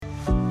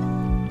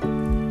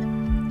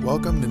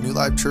Welcome to New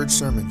Life Church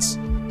Sermons.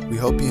 We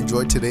hope you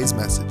enjoyed today's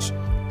message.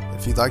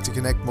 If you'd like to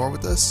connect more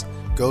with us,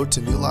 go to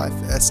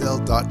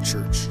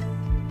newlifesl.church.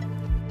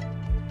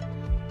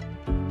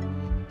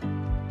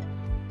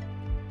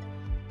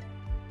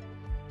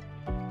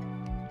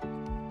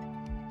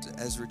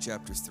 Ezra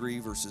chapter 3,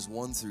 verses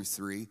 1 through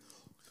 3. It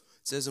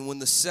says, "And when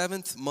the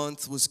 7th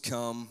month was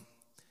come,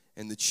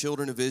 and the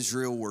children of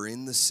Israel were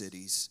in the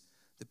cities,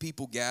 the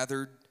people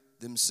gathered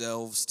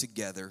themselves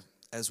together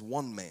as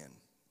one man."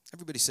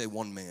 Everybody say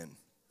one man.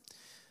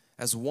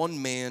 "As one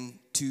man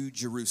to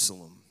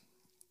Jerusalem.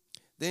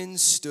 Then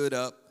stood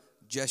up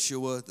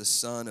Jeshua the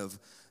son of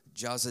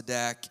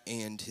Jozadak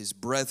and his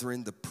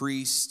brethren, the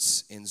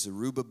priests, and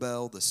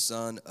Zerubbabel the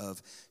son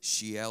of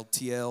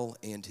Shealtiel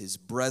and his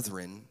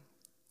brethren,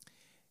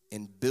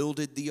 and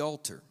builded the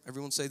altar."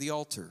 Everyone say the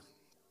altar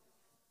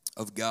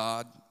of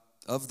God,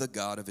 of the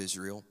God of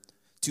Israel,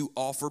 to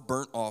offer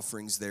burnt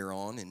offerings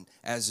thereon, and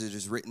as it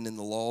is written in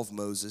the law of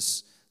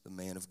Moses, the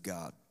man of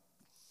God.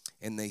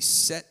 And they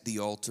set the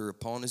altar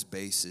upon his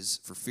bases,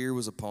 for fear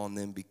was upon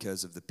them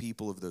because of the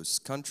people of those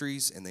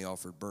countries, and they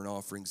offered burnt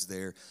offerings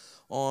there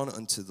on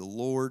unto the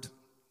Lord,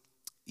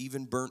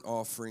 even burnt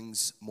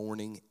offerings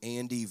morning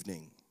and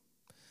evening.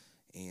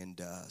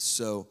 And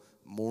so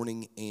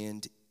morning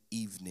and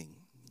evening.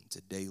 It's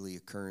a daily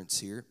occurrence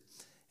here.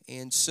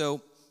 And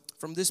so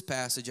from this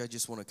passage, I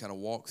just want to kind of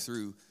walk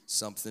through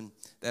something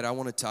that I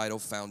want to title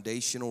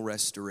Foundational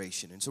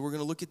Restoration. And so we're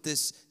going to look at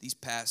these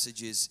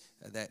passages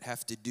that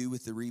have to do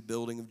with the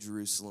rebuilding of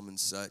Jerusalem and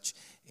such,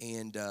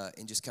 and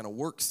just kind of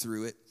work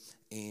through it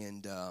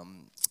and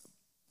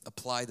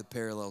apply the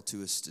parallel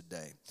to us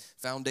today.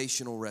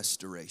 Foundational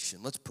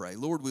restoration. Let's pray.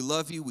 Lord, we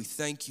love you. We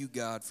thank you,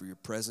 God, for your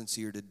presence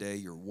here today,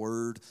 your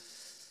word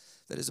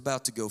that is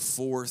about to go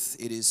forth.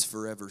 It is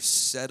forever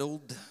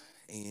settled,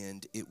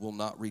 and it will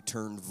not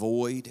return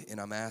void.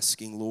 And I'm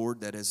asking,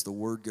 Lord, that as the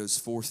word goes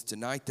forth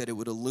tonight, that it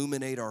would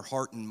illuminate our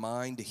heart and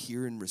mind to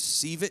hear and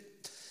receive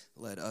it.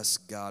 Let us,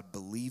 God,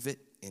 believe it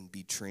and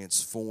be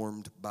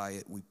transformed by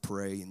it, we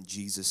pray in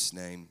Jesus'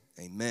 name.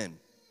 Amen.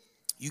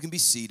 You can be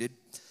seated.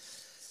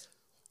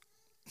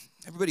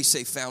 Everybody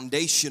say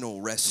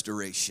foundational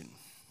restoration.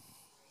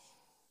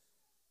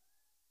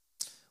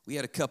 We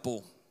had a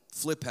couple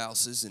flip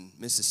houses in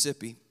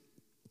Mississippi.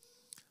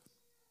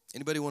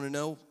 Anybody want to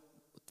know what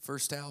the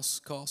first house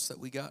cost that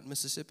we got in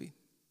Mississippi?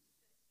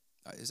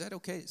 Is that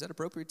okay? Is that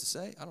appropriate to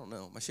say? I don't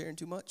know. Am I sharing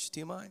too much?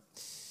 TMI?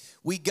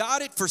 We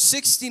got it for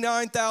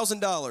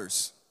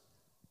 $69,000.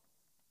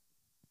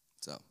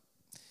 So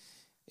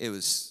it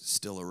was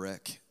still a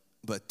wreck,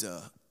 but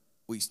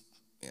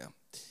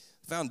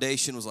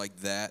foundation was like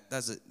that.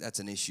 That's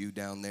an issue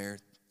down there.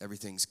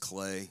 Everything's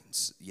clay.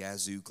 It's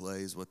Yazoo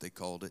clay is what they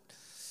called it.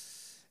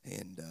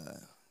 And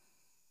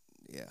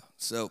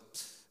so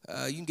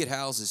you can get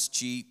houses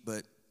cheap,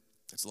 but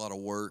it's a lot of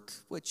work,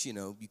 which, you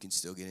can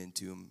still get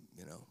into them,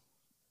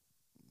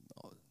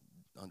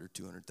 under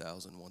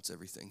 $200,000 once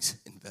everything's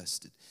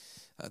invested.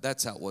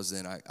 That's how it was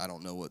then. I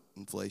don't know what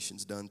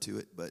inflation's done to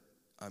it, but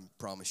I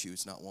promise you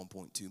it's not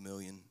 $1.2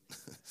 million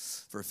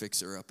for a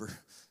fixer-upper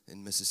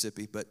in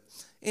Mississippi. But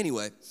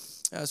anyway,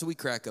 so we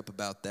crack up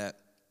about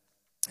that.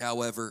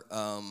 However,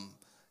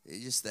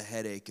 just the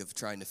headache of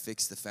trying to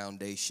fix the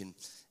foundation.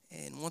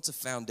 And once a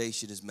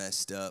foundation is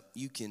messed up,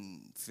 you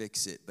can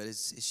fix it, but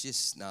it's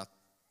just not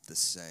the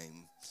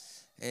same.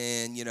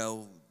 And,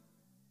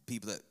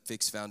 people that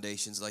fix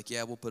foundations like,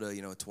 yeah, we'll put a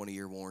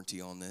 20-year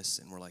warranty on this.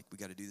 And we're like, we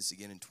got to do this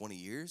again in 20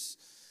 years?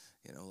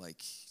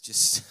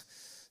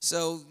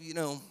 So,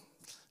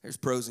 there's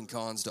pros and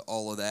cons to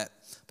all of that.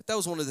 But that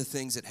was one of the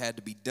things that had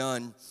to be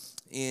done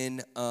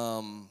in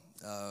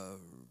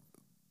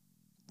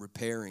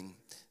repairing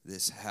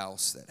this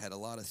house that had a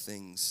lot of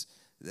things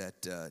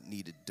that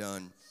needed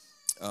done.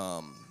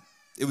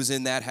 It was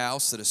in that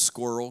house that a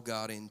squirrel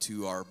got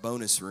into our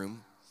bonus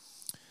room.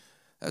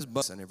 That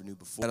was I never knew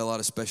before. It had a lot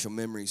of special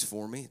memories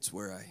for me. It's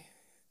where I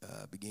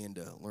began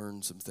to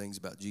learn some things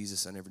about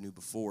Jesus I never knew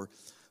before.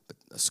 But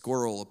a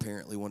squirrel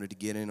apparently wanted to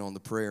get in on the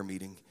prayer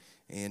meeting.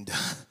 And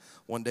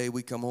one day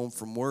we come home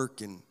from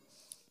work and,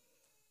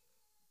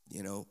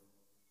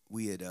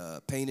 we had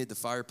painted the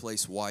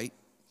fireplace white.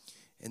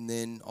 And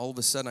then all of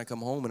a sudden I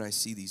come home and I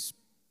see these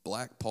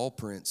black paw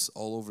prints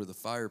all over the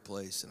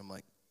fireplace. And I'm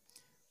like,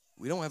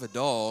 we don't have a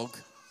dog,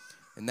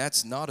 and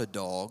that's not a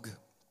dog.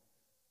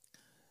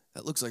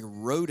 That looks like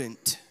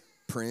rodent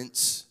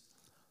prints,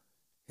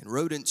 and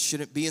rodents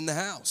shouldn't be in the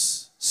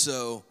house.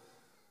 So,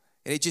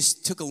 and it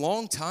just took a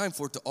long time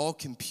for it to all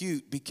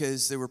compute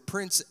because there were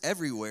prints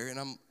everywhere, and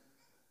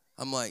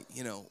I'm like,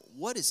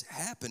 what is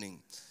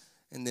happening?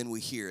 And then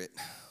we hear it.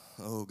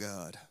 Oh,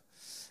 God.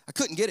 I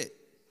couldn't get it.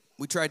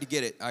 We tried to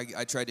get it.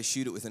 I tried to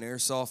shoot it with an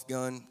airsoft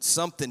gun,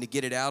 something to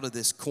get it out of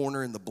this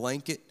corner in the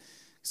blanket,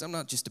 because I'm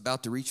not just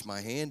about to reach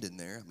my hand in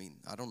there. I mean,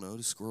 I don't know.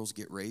 Do squirrels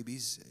get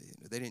rabies?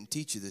 They didn't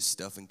teach you this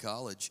stuff in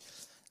college,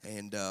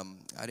 and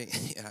I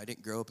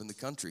didn't grow up in the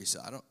country, so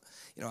I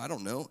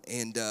don't know.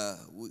 And it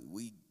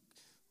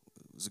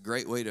was a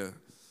great way to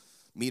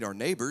meet our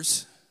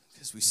neighbors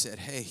because we said,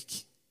 hey,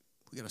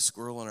 we got a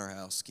squirrel in our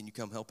house. Can you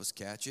come help us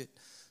catch it?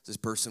 This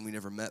person we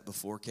never met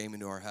before came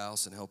into our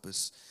house and helped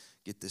us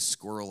get this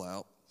squirrel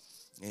out.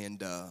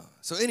 And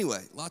so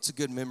anyway, lots of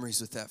good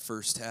memories with that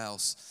first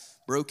house.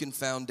 Broken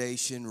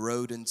foundation,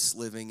 rodents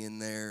living in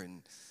there,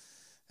 and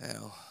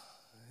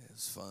it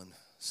was fun.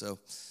 So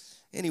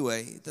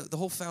anyway, the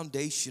whole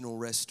foundational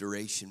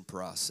restoration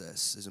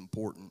process is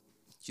important.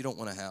 You don't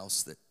want a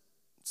house that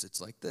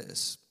sits like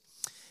this.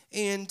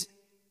 And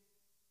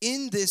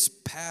in this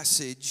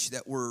passage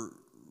that we're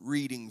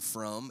reading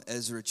from,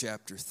 Ezra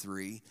chapter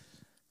 3,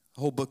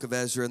 the whole book of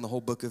Ezra and the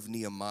whole book of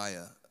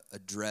Nehemiah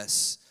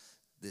address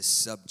this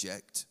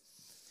subject.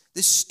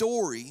 This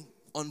story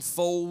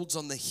unfolds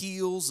on the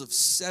heels of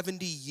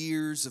 70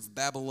 years of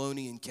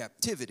Babylonian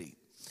captivity.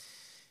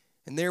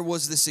 And there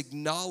was this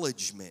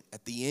acknowledgement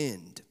at the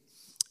end,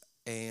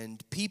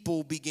 and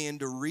people began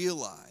to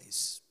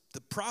realize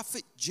the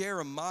prophet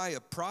Jeremiah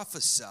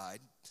prophesied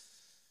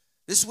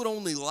this would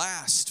only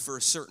last for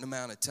a certain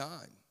amount of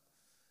time.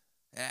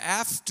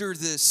 After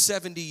the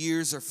 70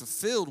 years are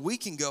fulfilled, we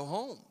can go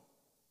home.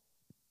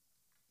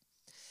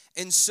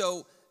 And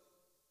so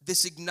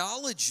this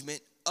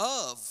acknowledgement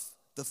of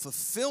the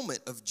fulfillment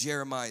of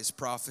Jeremiah's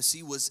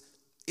prophecy was,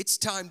 it's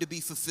time to be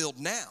fulfilled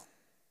now.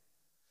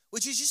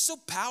 Which is just so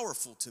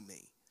powerful to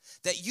me,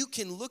 that you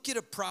can look at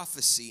a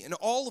prophecy and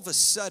all of a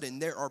sudden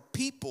there are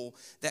people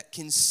that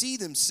can see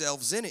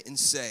themselves in it and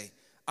say,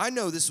 I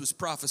know this was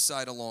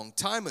prophesied a long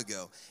time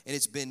ago and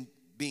it's been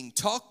being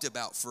talked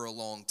about for a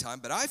long time,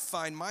 but I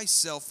find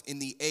myself in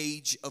the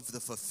age of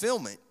the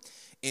fulfillment,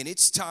 and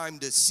it's time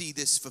to see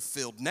this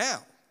fulfilled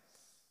now.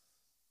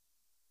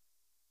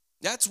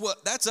 That's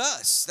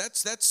us.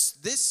 That's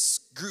this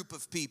group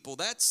of people.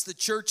 That's the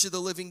Church of the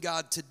Living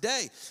God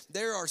today.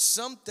 There are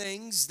some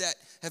things that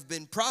have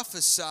been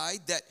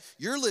prophesied that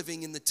you're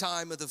living in the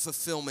time of the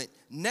fulfillment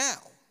now.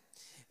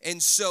 And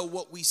so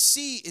what we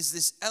see is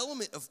this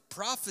element of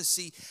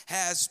prophecy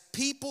has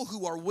people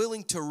who are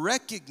willing to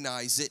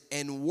recognize it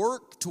and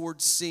work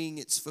towards seeing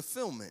its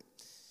fulfillment.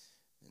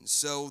 And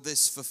so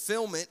this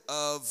fulfillment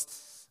of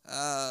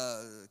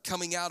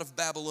coming out of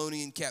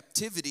Babylonian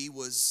captivity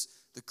was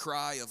the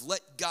cry of let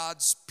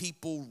God's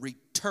people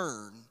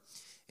return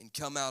and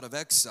come out of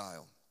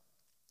exile.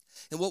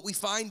 And what we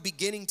find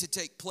beginning to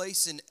take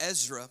place in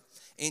Ezra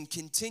and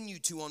continue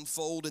to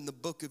unfold in the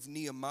book of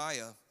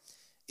Nehemiah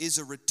is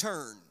a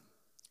return,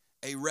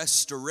 a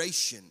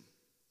restoration,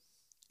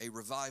 a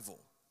revival.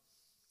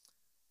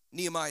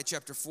 Nehemiah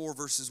chapter 4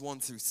 verses 1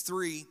 through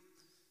 3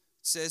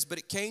 says, but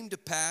it came to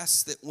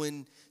pass that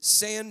when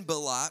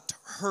Sanballat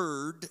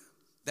heard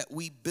that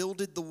we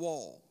builded the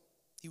wall,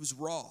 he was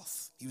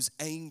wroth, he was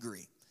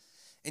angry,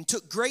 and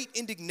took great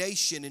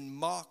indignation and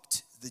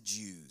mocked the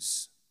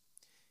Jews.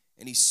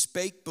 And he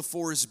spake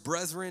before his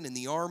brethren in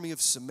the army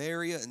of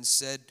Samaria and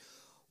said,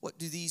 what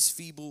do these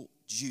feeble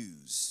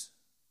Jews?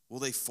 Will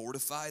they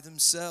fortify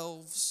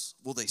themselves?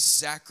 Will they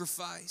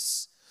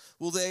sacrifice?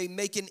 Will they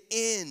make an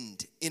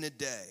end in a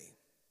day?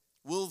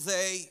 Will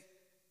they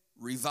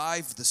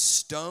revive the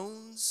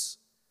stones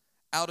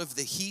out of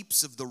the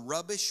heaps of the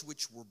rubbish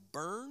which were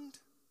burned?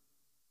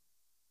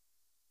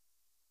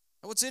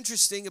 Now, what's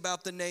interesting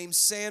about the name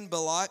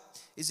Sanballat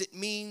is it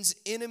means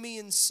enemy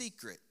in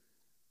secret,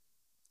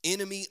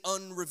 enemy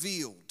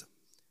unrevealed,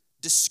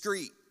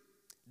 discreet,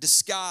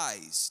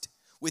 disguised,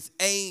 with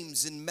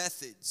aims and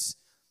methods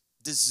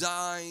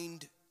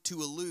designed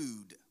to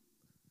elude.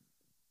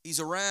 He's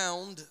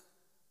around,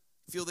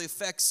 feel the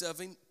effects of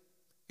him,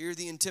 hear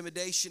the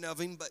intimidation of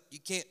him, but you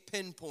can't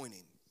pinpoint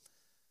him.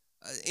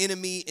 An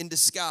enemy in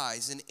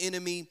disguise, an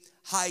enemy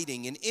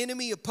hiding, an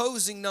enemy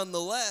opposing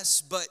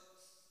nonetheless, but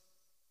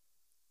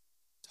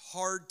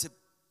hard to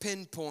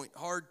pinpoint,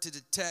 hard to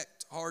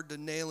detect, hard to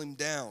nail him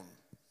down.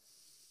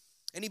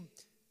 And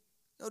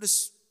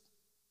notice,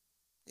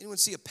 anyone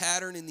see a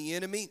pattern in the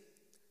enemy?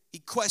 He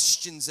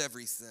questions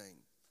everything.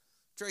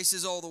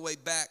 Traces all the way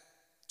back,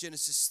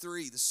 Genesis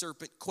 3, the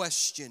serpent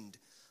questioned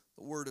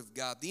the word of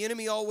God. The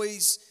enemy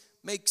always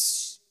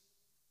makes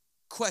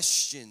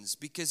questions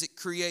because it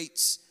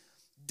creates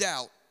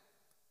doubt.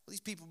 Will these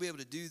people be able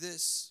to do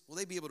this? Will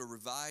they be able to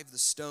revive the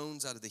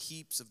stones out of the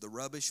heaps of the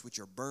rubbish which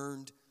are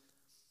burned?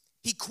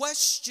 He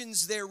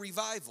questions their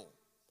revival.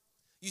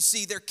 You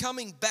see, they're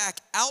coming back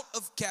out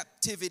of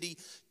captivity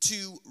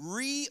to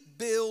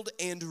rebuild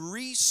and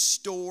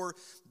restore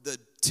the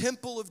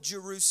temple of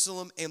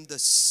Jerusalem and the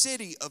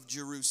city of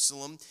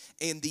Jerusalem,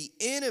 and the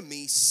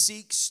enemy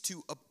seeks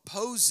to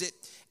oppose it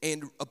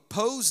and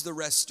oppose the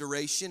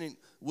restoration. And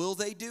will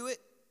they do it?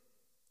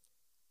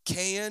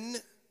 Can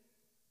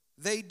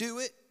they do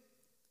it?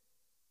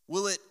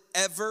 Will it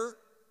ever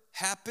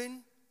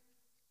happen?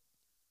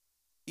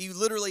 He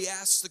literally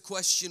asks the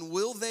question,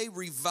 will they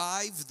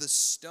revive the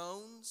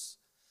stones?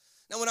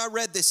 Now, when I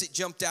read this, it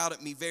jumped out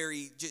at me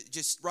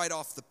just right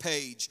off the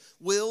page.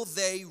 Will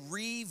they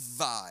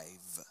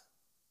revive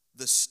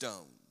the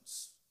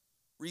stones?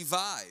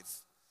 Revive.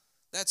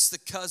 That's the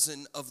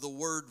cousin of the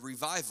word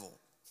revival.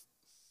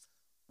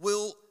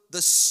 Will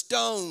the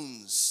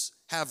stones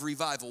have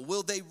revival?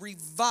 Will they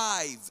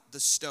revive the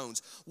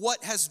stones?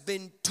 What has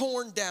been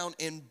torn down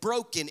and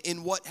broken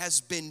and what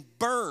has been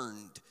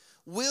burned,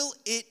 will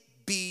it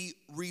be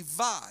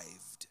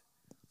revived?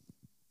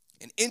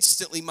 And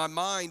instantly my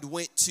mind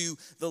went to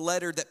the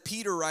letter that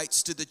Peter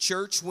writes to the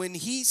church when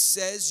he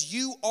says,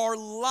 you are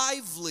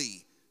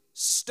lively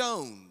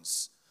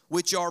stones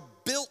which are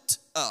built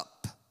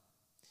up.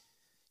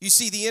 You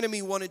see, the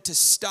enemy wanted to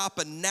stop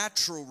a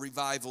natural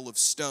revival of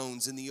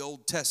stones in the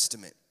Old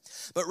Testament.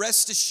 But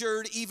rest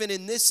assured, even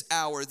in this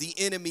hour, the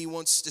enemy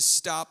wants to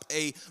stop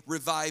a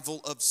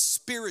revival of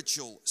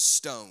spiritual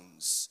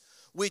stones,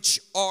 which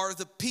are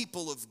the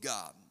people of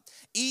God.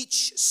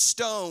 Each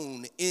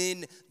stone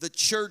in the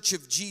church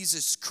of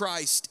Jesus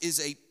Christ is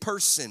a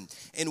person,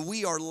 and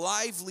we are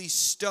lively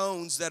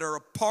stones that are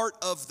a part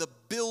of the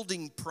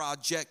building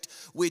project,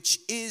 which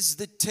is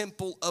the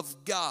temple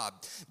of God.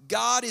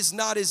 God is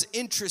not as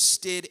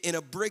interested in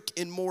a brick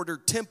and mortar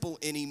temple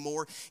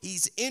anymore.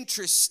 He's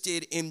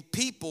interested in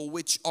people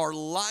which are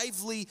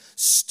lively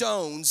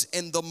stones,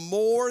 and the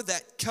more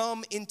that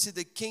come into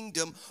the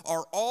kingdom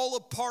are all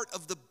a part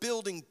of the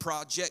building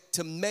project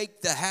to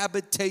make the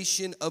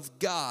habitation of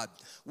God,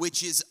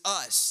 which is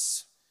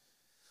us.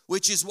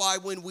 Which is why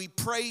when we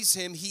praise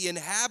him, he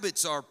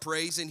inhabits our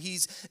praise and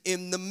he's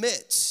in the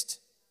midst.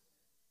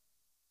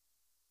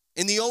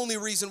 And the only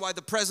reason why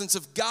the presence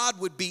of God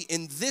would be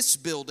in this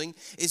building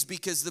is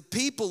because the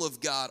people of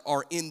God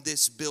are in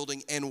this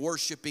building and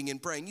worshiping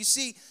and praying. You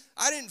see,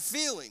 I didn't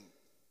feel him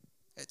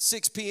at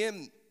 6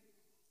 p.m.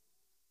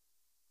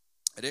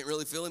 I didn't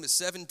really feel him at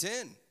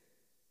 7:10.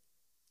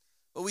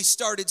 But we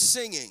started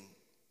singing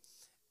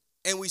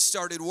and we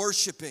started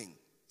worshiping.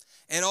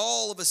 And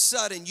all of a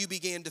sudden you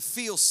began to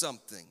feel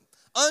something.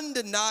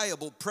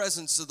 Undeniable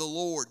presence of the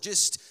Lord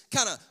just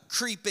kind of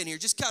creep in here,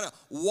 just kind of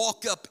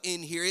walk up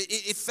in here.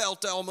 It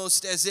felt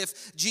almost as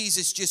if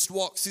Jesus just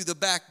walked through the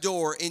back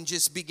door and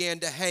just began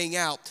to hang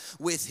out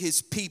with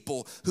his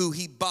people who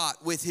he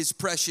bought with his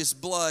precious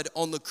blood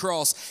on the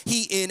cross.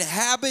 He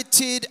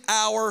inhabited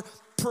our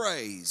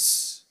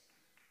praise.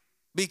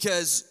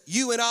 Because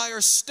you and I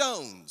are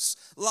stones,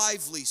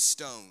 lively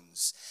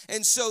stones.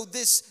 And so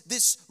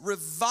this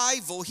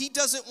revival, he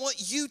doesn't want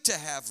you to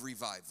have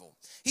revival.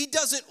 He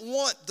doesn't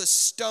want the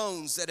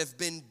stones that have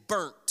been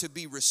burnt to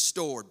be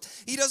restored.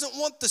 He doesn't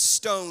want the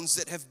stones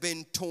that have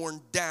been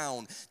torn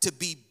down to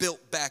be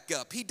built back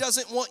up. He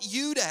doesn't want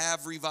you to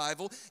have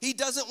revival. He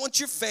doesn't want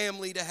your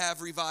family to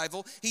have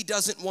revival. He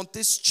doesn't want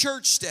this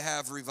church to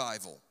have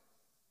revival.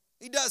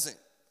 He doesn't.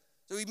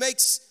 So he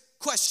makes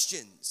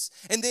questions.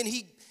 And then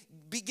he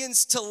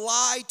begins to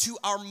lie to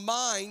our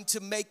mind to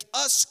make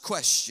us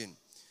question,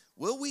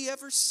 will we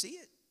ever see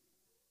it?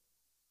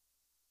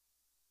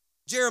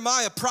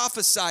 Jeremiah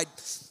prophesied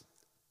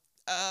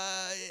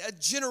a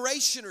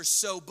generation or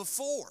so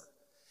before.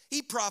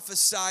 He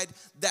prophesied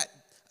that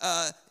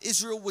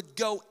Israel would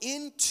go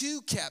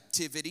into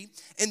captivity,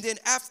 and then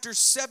after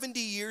 70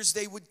 years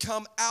they would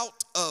come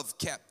out of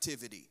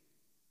captivity.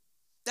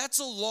 That's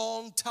a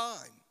long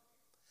time.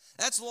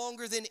 That's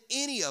longer than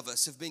any of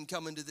us have been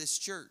coming to this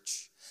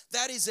church.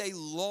 That is a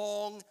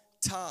long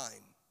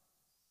time.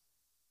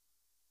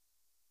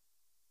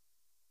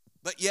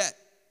 But yet,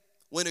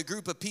 when a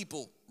group of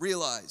people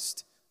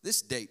realized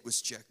this date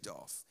was checked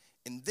off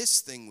and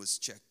this thing was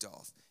checked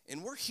off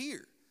and we're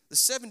here, the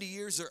 70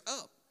 years are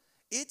up,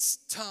 it's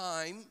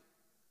time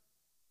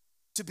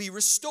to be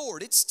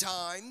restored. It's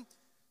time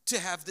to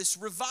have this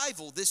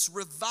revival, this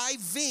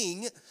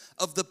reviving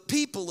of the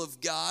people of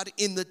God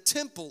in the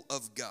temple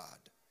of God.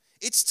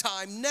 It's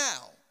time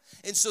now.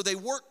 And so they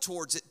work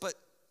towards it, but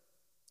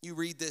you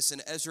read this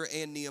in Ezra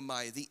and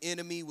Nehemiah. The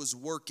enemy was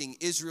working.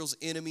 Israel's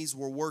enemies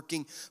were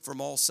working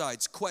from all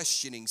sides,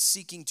 questioning,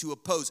 seeking to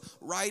oppose,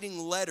 writing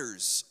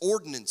letters,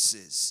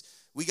 ordinances.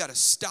 We got to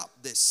stop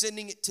this,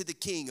 sending it to the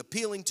king,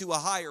 appealing to a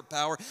higher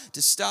power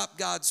to stop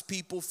God's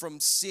people from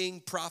seeing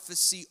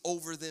prophecy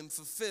over them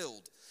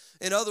fulfilled.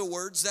 In other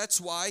words, that's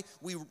why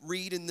we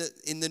read in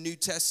the New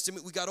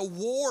Testament, we got a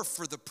war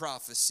for the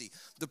prophecy.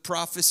 The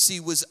prophecy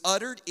was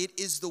uttered. It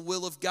is the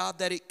will of God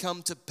that it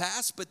come to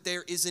pass, but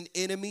there is an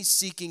enemy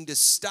seeking to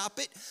stop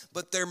it.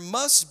 But there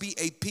must be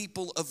a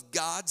people of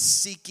God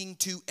seeking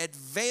to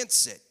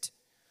advance it.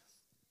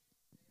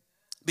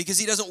 Because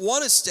he doesn't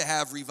want us to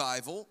have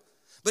revival,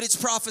 but it's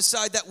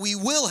prophesied that we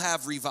will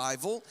have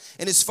revival.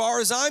 And as far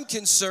as I'm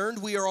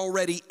concerned, we are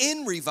already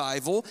in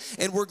revival,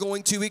 and we're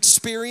going to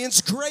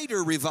experience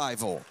greater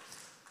revival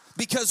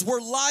because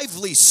we're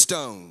lively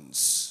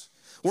stones.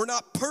 We're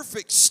not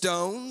perfect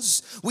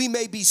stones. We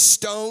may be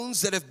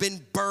stones that have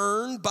been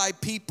burned by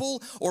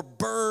people or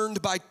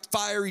burned by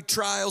fiery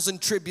trials and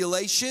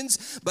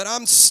tribulations, but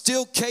I'm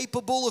still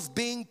capable of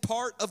being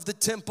part of the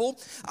temple.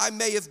 I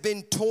may have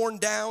been torn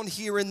down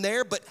here and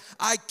there, but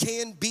I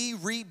can be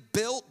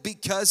rebuilt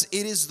because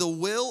it is the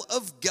will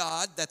of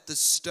God that the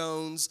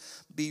stones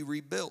be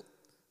rebuilt.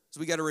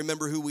 So we got to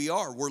remember who we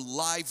are. We're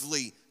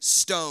lively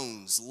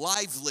stones,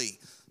 lively,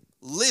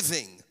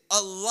 living,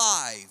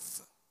 alive.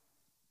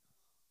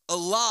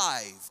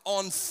 alive,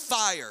 on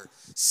fire,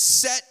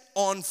 set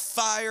on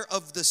fire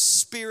of the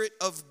Spirit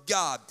of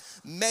God,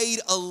 made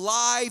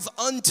alive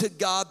unto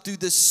God through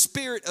the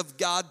Spirit of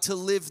God to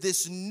live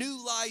this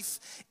new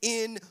life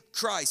in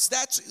Christ.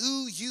 That's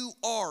who you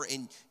are.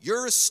 And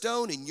you're a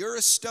stone, and you're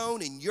a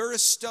stone, and you're a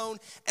stone.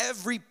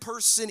 Every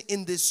person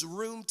in this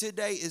room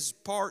today is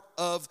part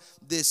of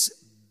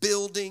this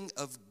building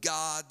of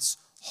God's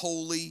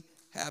holy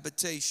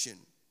habitation.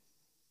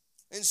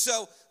 And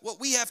so what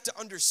we have to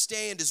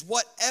understand is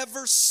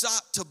whatever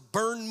sought to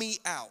burn me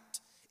out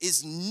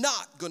is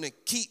not going to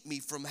keep me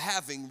from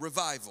having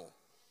revival.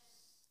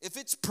 If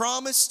it's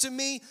promised to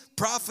me,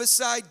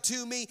 prophesied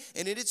to me,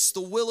 and it's the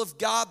will of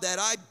God that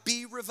I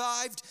be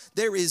revived,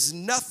 there is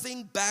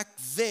nothing back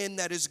then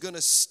that is going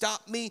to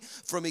stop me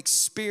from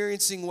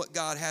experiencing what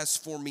God has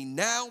for me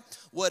now.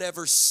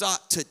 Whatever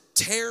sought to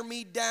tear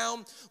me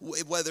down,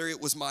 whether it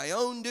was my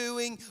own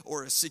doing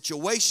or a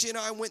situation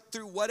I went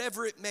through,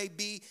 whatever it may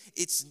be,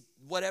 it's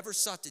whatever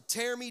sought to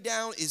tear me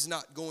down is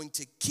not going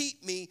to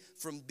keep me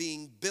from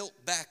being built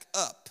back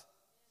up.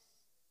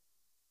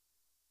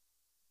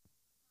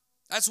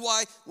 That's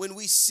why when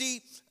we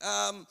see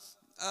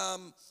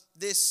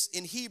this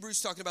in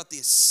Hebrews talking about the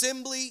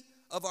assembly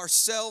of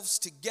ourselves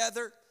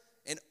together,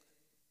 and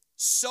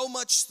so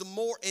much the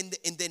more, and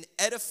then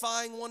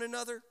edifying one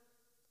another.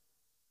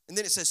 And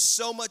then it says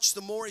so much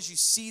the more as you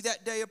see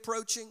that day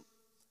approaching.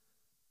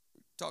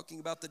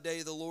 Talking about the day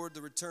of the Lord,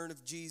 the return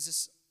of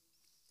Jesus.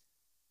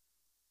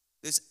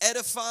 This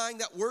edifying,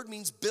 that word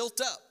means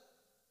built up,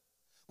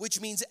 which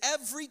means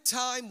every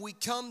time we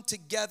come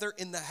together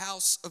in the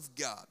house of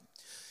God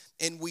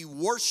and we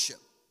worship,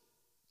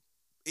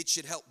 it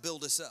should help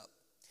build us up.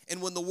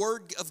 And when the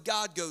word of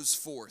God goes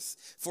forth,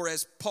 for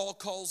as Paul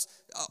calls,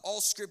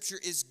 all scripture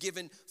is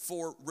given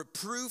for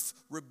reproof,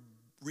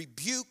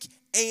 rebuke,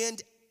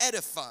 and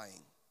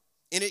edifying.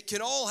 And it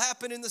can all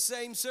happen in the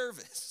same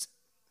service.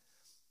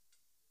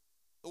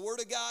 The word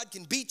of God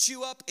can beat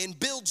you up and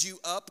build you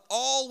up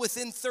all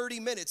within 30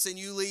 minutes, and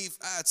you leave,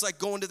 it's like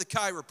going to the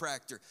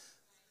chiropractor.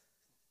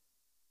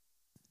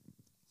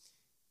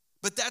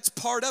 But that's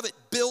part of it,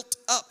 built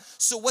up.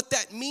 So what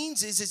that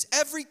means is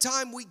every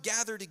time we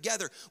gather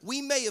together,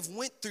 we may have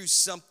went through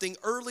something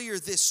earlier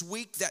this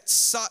week that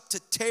sought to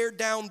tear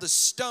down the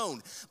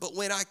stone. But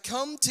when I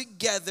come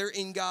together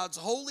in God's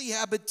holy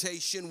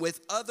habitation with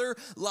other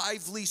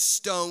lively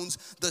stones,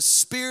 the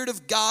Spirit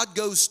of God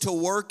goes to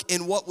work,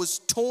 and what was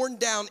torn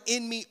down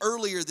in me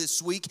earlier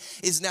this week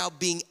is now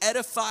being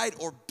edified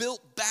or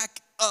built back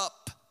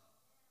up.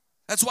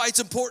 That's why it's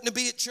important to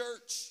be at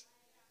church.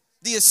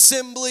 The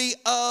assembly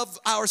of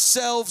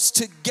ourselves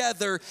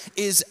together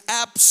is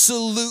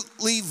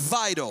absolutely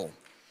vital.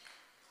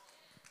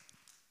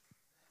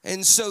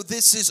 And so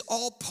this is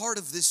all part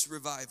of this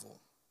revival.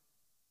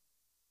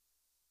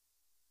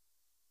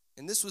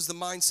 And this was the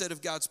mindset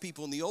of God's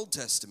people in the Old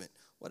Testament.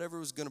 Whatever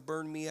was going to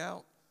burn me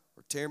out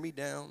or tear me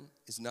down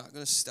is not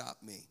going to stop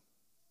me.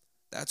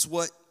 That's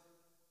what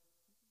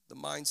the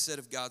mindset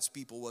of God's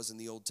people was in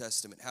the Old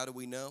Testament. How do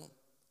we know?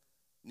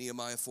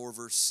 Nehemiah 4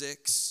 verse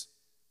 6.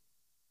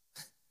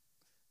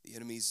 The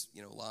enemy's,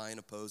 lying,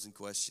 opposing,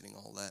 questioning,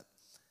 all that.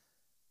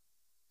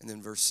 And then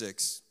verse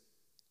 6.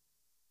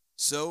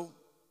 So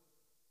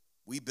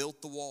we built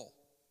the wall.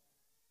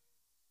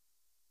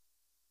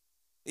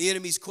 The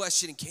enemy's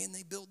questioning, can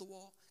they build the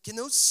wall? Can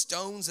those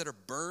stones that are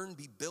burned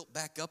be built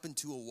back up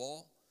into a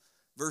wall?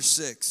 Verse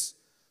 6.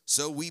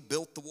 So we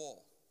built the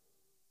wall.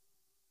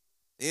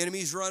 The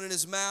enemy's running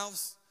his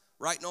mouth,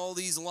 writing all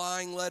these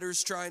lying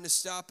letters trying to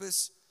stop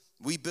us.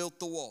 We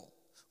built the wall.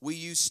 We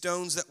used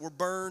stones that were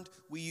burned.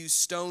 We used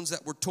stones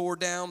that were tore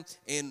down,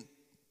 and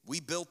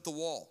we built the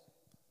wall.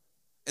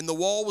 And the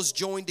wall was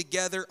joined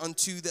together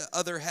unto the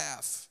other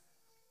half.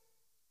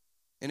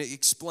 And it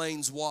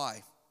explains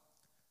why.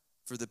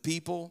 For the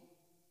people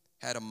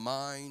had a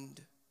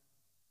mind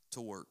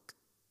to work.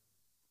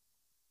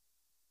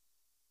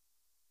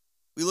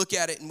 We look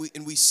at it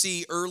and we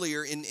see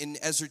earlier in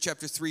Ezra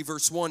chapter 3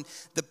 verse 1,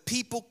 the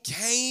people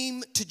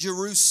came to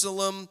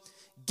Jerusalem,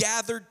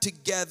 gathered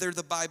together,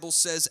 the Bible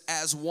says,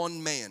 as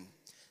one man.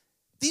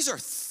 These are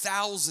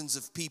thousands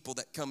of people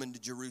that come into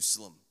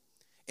Jerusalem.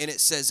 And it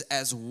says,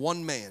 as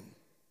one man.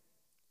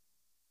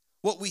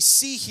 What we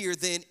see here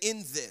then in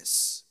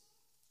this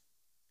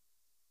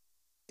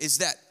is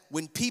that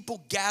when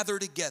people gather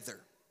together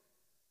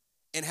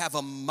and have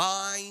a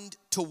mind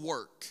to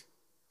work,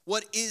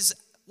 what is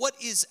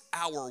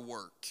our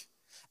work?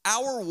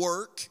 Our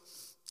work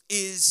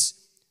is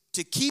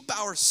to keep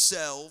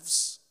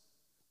ourselves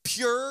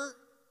pure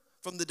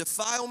from the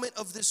defilement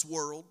of this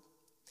world.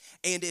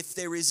 And if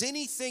there is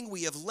anything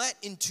we have let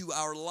into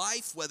our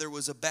life, whether it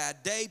was a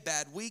bad day,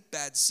 bad week,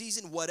 bad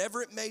season,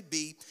 whatever it may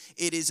be,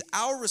 it is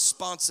our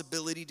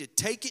responsibility to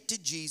take it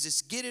to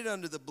Jesus, get it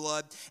under the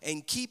blood,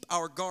 and keep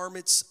our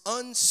garments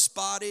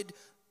unspotted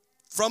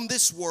from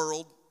this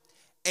world.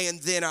 And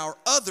then our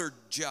other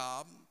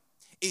job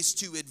is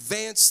to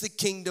advance the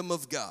kingdom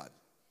of God.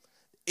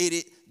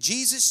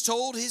 Jesus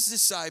told his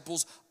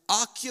disciples,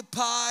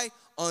 occupy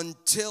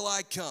until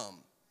I come.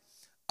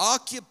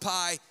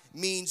 Occupy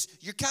means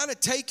you're kind of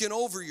taking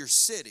over your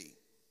city.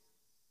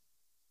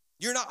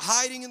 You're not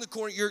hiding in the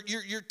corner.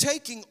 You're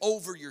taking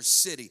over your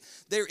city.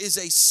 There is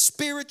a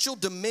spiritual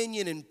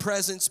dominion and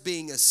presence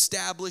being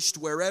established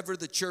wherever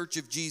the church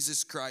of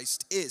Jesus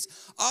Christ is.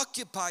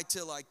 Occupy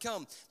till I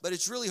come. But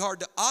it's really hard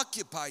to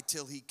occupy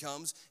till he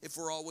comes if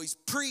we're always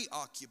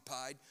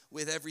preoccupied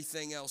with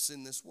everything else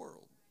in this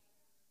world.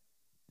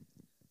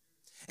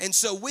 And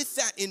so with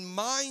that in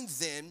mind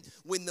then,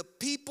 when the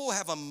people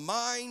have a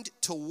mind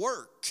to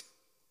work,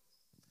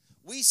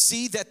 we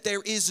see that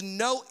there is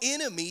no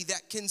enemy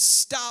that can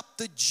stop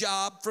the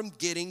job from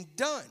getting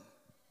done.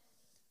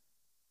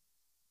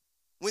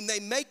 When they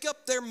make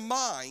up their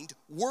mind,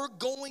 we're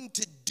going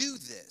to do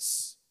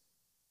this,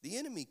 the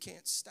enemy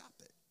can't stop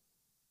it.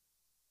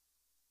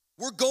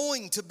 We're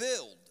going to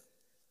build.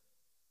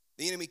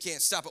 The enemy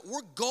can't stop it.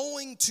 We're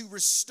going to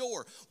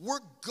restore.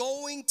 We're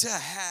going to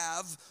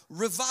have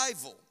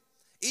revival.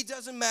 It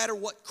doesn't matter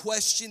what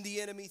question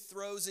the enemy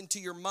throws into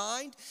your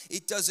mind.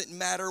 It doesn't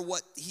matter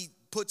what he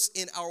puts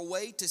in our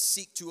way to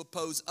seek to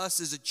oppose us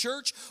as a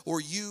church or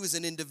you as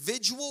an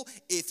individual.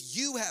 If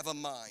you have a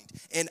mind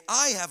and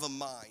I have a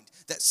mind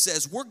that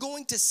says we're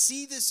going to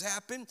see this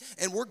happen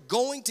and we're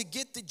going to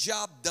get the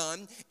job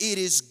done, it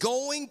is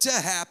going to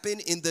happen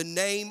in the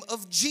name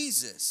of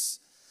Jesus.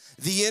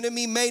 The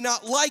enemy may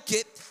not like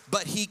it,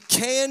 but he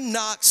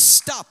cannot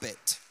stop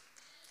it.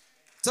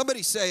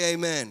 Somebody say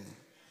amen.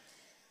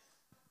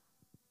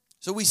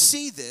 So we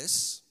see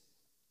this.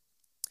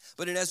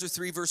 But in Ezra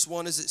 3 verse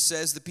 1, as it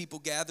says, the people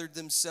gathered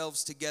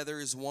themselves together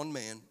as one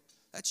man.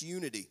 That's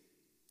unity.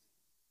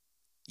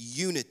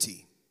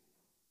 Unity.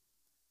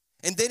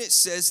 And then it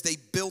says they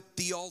built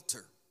the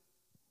altar.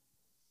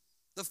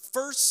 The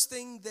first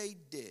thing they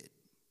did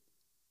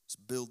was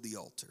build the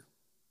altar.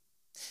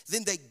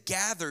 Then they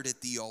gathered at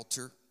the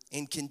altar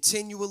and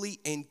continually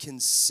and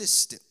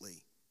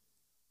consistently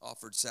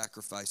offered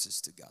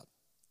sacrifices to God,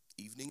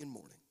 evening and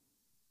morning.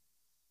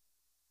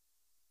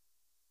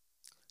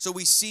 So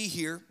we see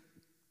here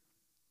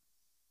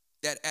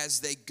that as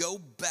they go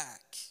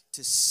back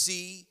to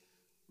see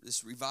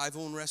this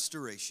revival and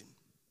restoration,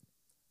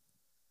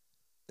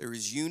 there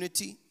is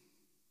unity,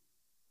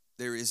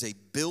 there is a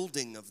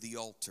building of the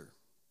altar,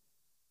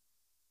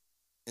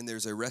 and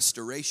there's a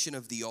restoration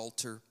of the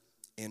altar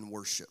and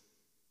worship.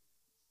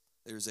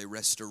 There's a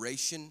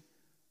restoration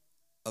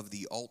of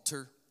the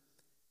altar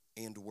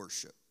and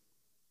worship.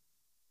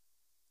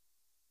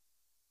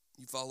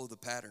 You follow the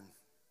pattern.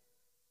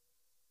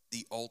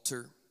 The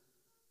altar,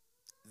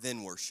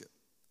 then worship.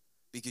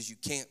 Because you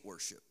can't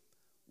worship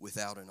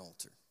without an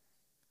altar.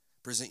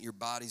 Present your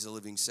bodies a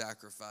living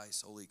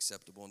sacrifice, wholly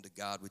acceptable unto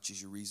God, which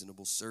is your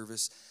reasonable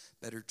service.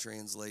 Better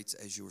translates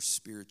as your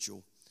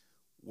spiritual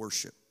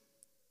worship.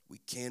 We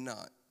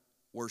cannot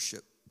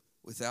worship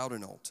without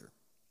an altar.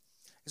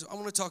 So I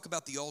want to talk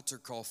about the altar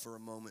call for a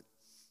moment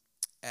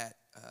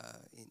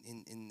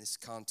in this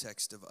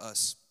context of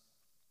us.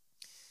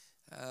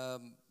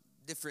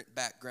 Different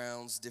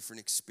backgrounds,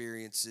 different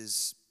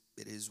experiences.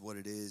 It is what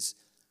it is.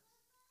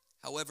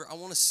 However, I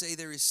want to say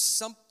there is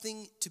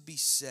something to be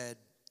said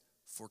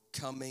for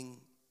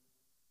coming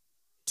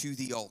to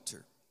the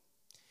altar.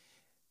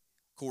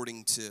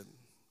 According to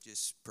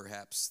just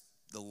perhaps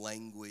the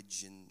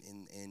language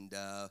and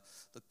the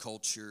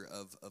culture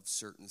of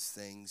certain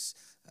things,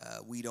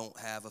 we don't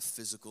have a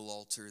physical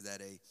altar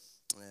that a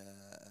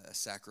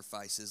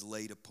sacrifice is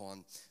laid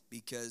upon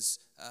because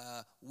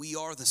we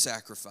are the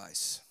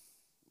sacrifice.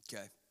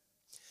 Okay.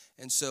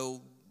 And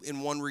so in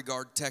one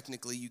regard,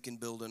 technically, you can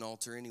build an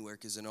altar anywhere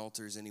because an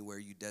altar is anywhere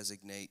you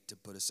designate to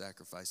put a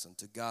sacrifice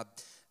unto God.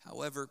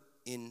 However,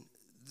 in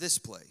this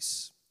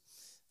place,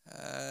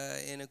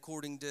 and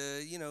according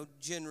to,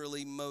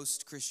 generally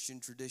most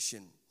Christian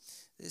tradition,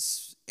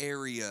 this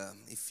area,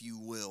 if you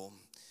will,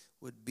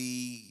 would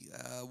be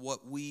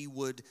what we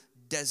would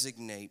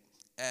designate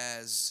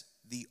as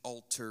the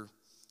altar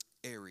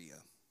area.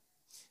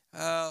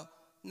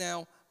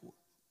 Now,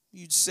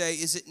 you'd say,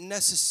 is it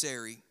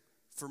necessary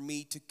for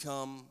me to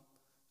come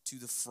to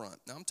the front?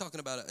 Now, I'm talking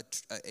about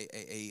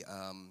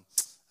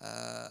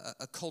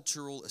a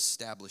cultural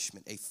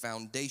establishment, a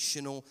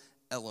foundational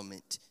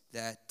element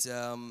that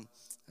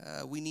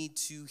we need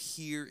to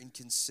hear and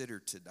consider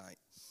tonight.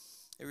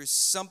 There is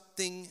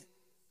something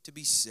to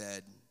be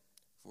said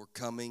for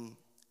coming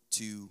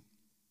to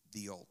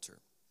the altar.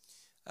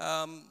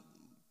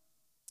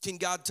 Can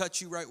God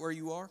touch you right where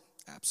you are?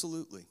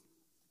 Absolutely.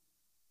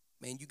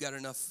 Man, you got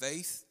enough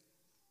faith,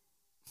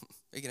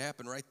 it can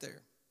happen right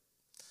there.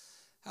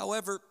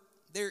 However,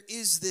 there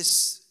is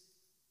this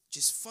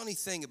just funny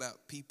thing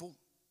about people.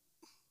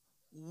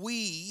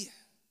 We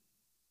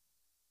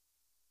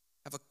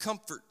have a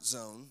comfort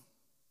zone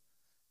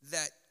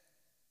that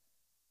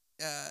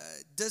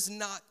does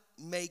not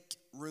make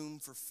room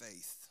for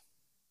faith.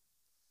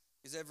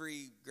 Because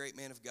every great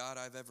man of God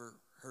I've ever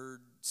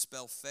heard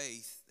spell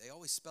faith, they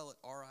always spell it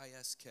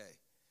R-I-S-K.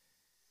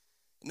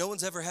 No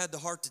one's ever had the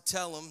heart to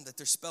tell them that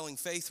they're spelling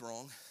faith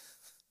wrong.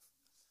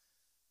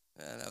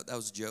 That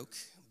was a joke.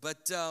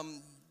 But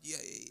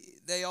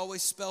they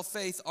always spell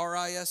faith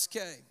R-I-S-K.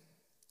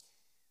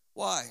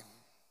 Why?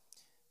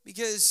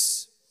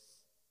 Because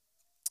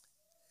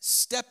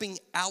stepping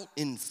out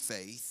in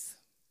faith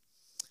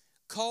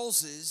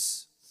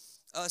causes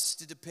us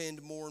to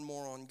depend more and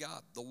more on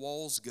God. The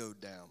walls go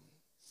down.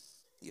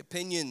 The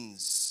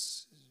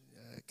opinions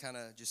kind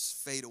of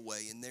just fade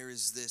away, and there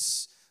is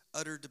this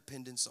utter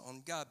dependence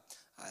on God.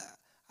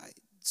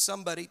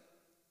 Somebody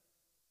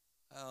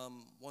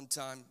one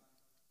time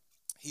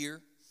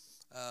here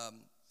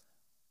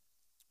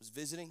was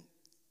visiting,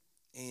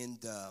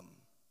 and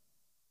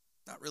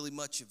not really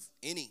much of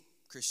any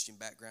Christian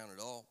background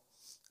at all,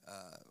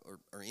 or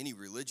any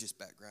religious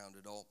background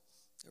at all.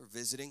 They were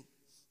visiting,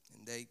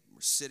 and they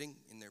were sitting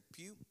in their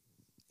pew,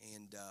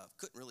 and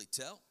couldn't really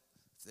tell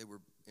if they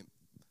were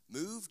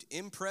moved,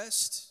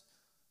 impressed,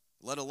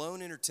 let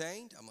alone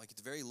entertained. I'm like, at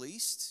the very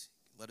least,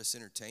 let us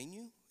entertain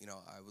you. You know,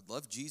 I would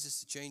love Jesus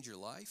to change your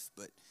life,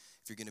 but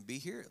if you're going to be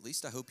here, at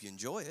least I hope you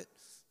enjoy it.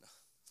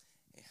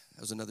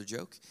 That was another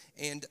joke.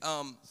 And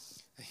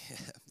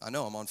I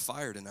know I'm on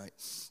fire tonight,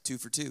 2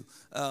 for 2.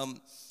 I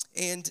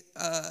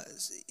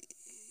was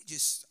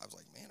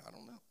like, man, I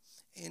don't know.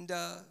 And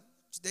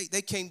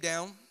they came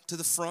down to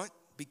the front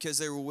because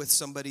they were with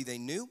somebody they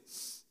knew.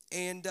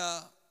 And,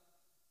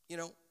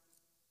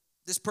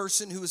 this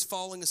person who was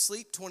falling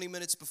asleep 20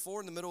 minutes before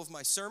in the middle of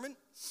my sermon,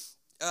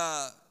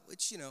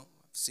 which, I've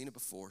seen it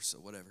before, so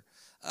whatever.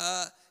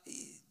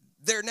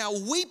 They're now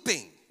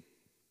weeping.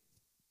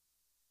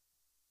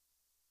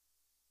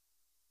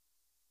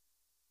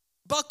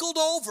 Buckled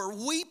over,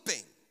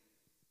 weeping.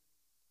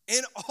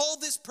 And all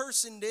this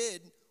person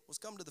did was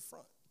come to the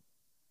front.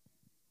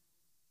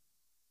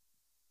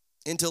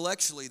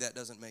 Intellectually, that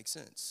doesn't make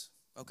sense,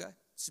 okay?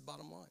 It's the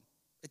bottom line.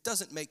 It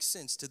doesn't make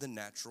sense to the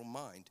natural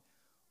mind.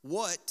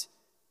 What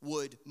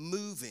would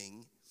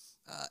moving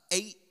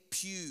 8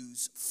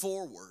 pews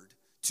forward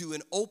to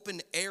an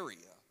open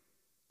area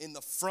in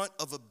the front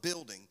of a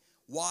building,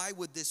 why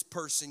would this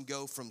person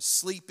go from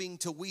sleeping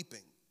to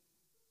weeping?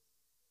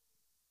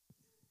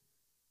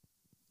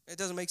 It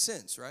doesn't make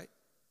sense, right?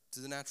 To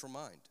the natural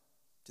mind,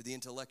 to the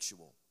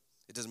intellectual.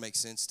 It doesn't make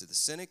sense to the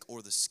cynic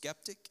or the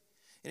skeptic.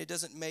 And it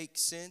doesn't make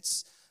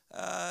sense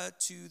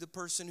to the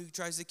person who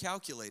tries to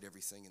calculate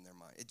everything in their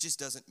mind. It just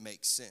doesn't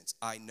make sense.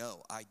 I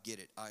know, I get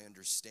it, I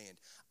understand.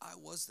 I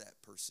was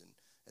that person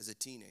as a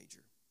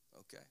teenager,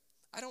 okay?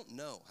 I don't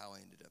know how I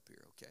ended up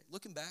here, okay?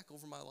 Looking back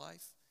over my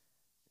life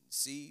and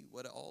see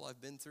what all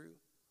I've been through,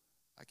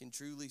 I can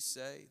truly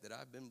say that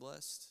I've been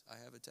blessed. I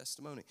have a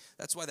testimony.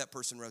 That's why that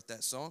person wrote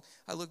that song.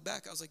 I look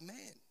back, I was like, man,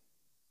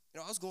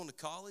 I was going to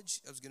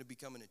college. I was going to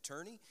become an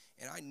attorney,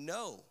 and I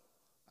know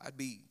I'd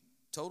be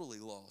totally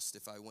lost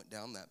if I went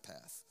down that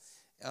path.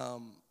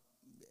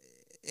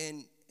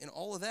 And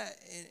all of that,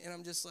 and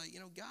I'm just like,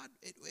 God,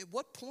 at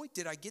what point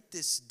did I get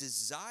this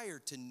desire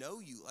to know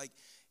you? Like,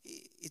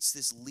 it's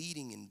this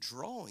leading and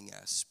drawing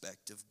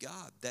aspect of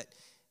God that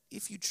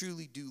if you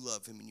truly do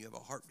love him and you have a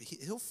heart,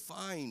 he'll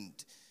find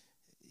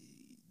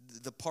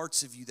the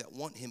parts of you that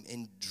want him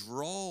and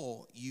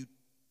draw you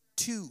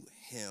to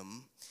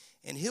him,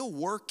 and he'll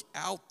work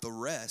out the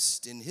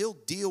rest, and he'll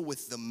deal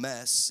with the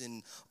mess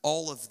and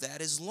all of that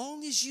as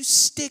long as you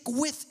stick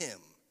with him.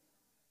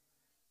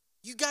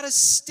 You got to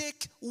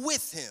stick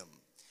with him.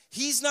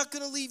 He's not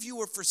going to leave you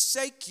or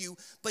forsake you,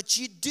 but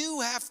you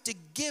do have to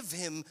give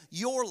him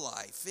your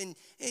life. And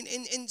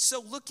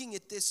so looking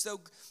at this,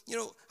 so,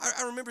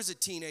 I remember as a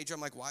teenager,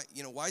 I'm like, why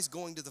is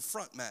going to the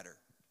front matter?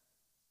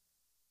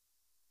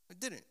 It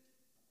didn't.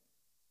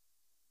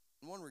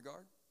 In one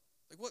regard.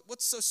 Like,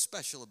 what's so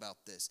special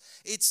about this?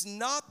 It's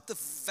not the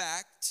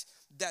fact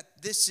that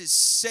this is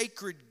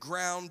sacred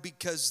ground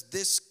because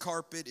this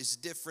carpet is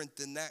different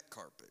than that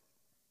carpet.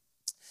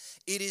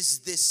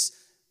 It's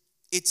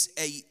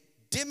a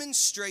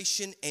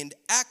demonstration and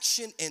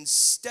action and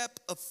step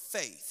of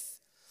faith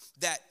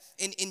that,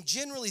 and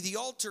generally the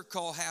altar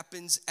call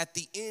happens at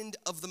the end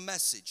of the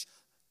message.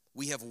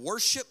 We have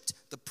worshiped,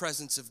 the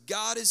presence of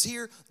God is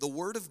here, the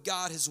word of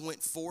God has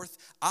went forth.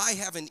 I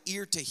have an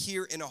ear to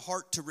hear and a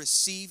heart to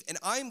receive, and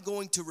I'm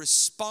going to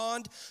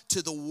respond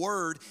to the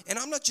word, and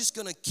I'm not just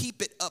going to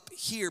keep it up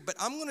here, but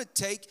I'm going to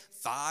take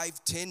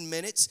 5-10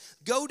 minutes,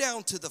 go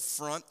down to the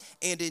front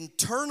and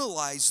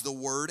internalize the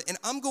word, and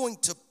I'm going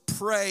to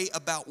pray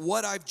about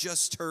what I've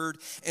just heard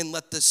and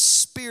let the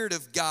Spirit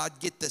of God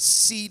get the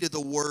seed of the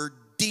word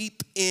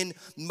deep in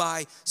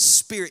my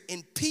spirit.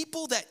 And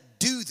people that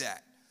do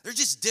that, they're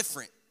just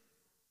different.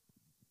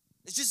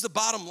 It's just the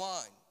bottom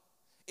line.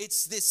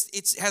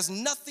 It has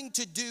nothing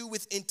to do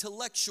with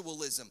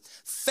intellectualism.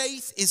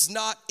 Faith is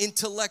not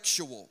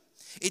intellectual.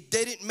 It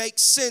didn't make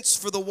sense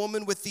for the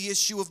woman with the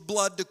issue of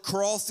blood to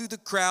crawl through the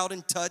crowd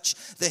and touch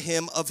the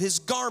hem of his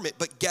garment.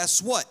 But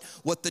guess what?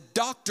 What the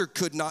doctor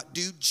could not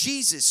do,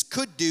 Jesus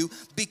could do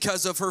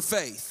because of her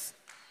faith.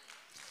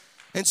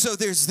 And so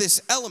there's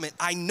this element.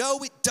 I know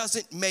it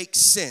doesn't make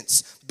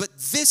sense, but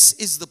this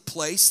is the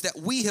place that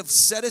we have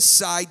set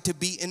aside to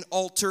be an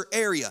altar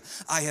area.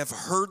 I have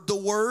heard the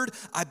word.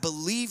 I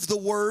believe the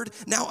word.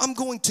 Now I'm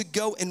going to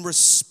go and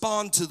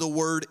respond to the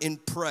word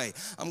and pray.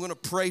 I'm going to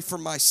pray for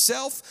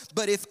myself,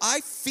 but if I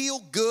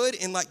feel good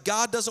and like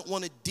God doesn't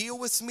want to deal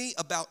with me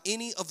about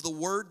any of the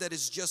word that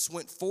has just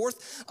went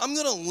forth, I'm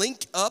going to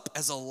link up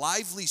as a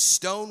lively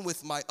stone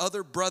with my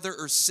other brother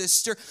or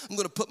sister. I'm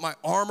going to put my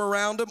arm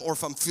around them, or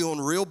if I'm feeling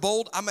real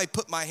bold, I may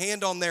put my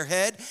hand on their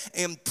head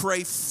and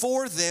pray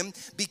for them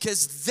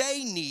because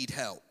they need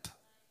help.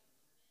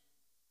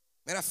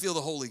 Man, I feel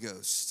the Holy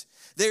Ghost.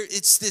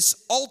 It's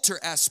this altar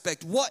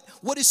aspect.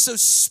 What is so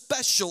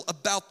special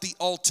about the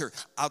altar?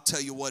 I'll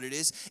tell you what it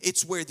is.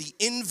 It's where the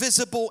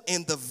invisible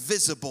and the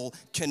visible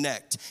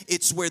connect.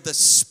 It's where the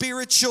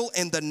spiritual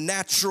and the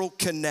natural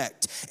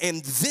connect.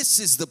 And this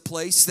is the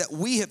place that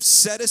we have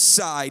set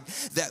aside,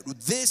 that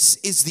this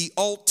is the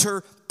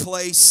altar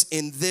place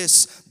in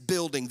this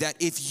building. That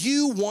if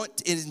you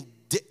want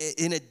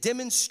in a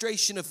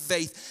demonstration of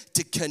faith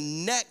to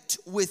connect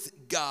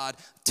with God,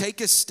 take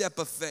a step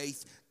of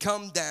faith,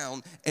 come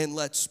down, and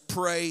let's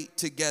pray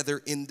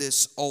together in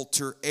this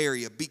altar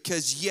area.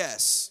 Because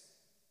yes,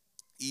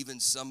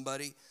 even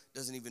somebody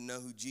doesn't even know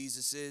who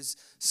Jesus is,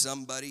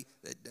 somebody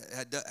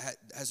that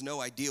has no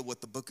idea what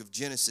the book of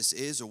Genesis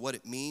is or what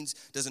it means,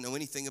 doesn't know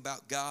anything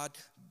about God,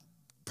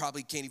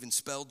 probably can't even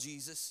spell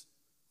Jesus,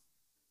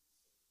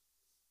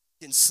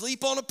 can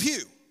sleep on a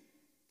pew,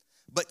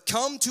 but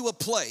come to a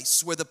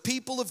place where the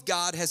people of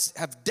God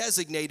have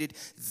designated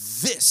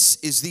this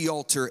is the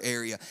altar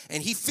area.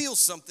 And he feels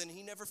something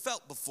he never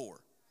felt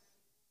before.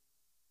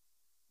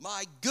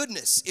 My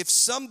goodness, if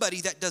somebody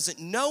that doesn't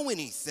know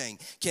anything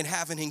can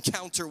have an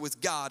encounter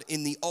with God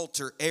in the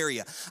altar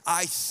area,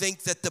 I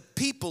think that the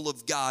people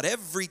of God,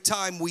 every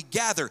time we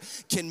gather,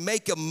 can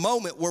make a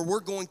moment where we're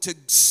going to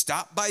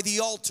stop by the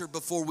altar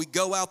before we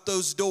go out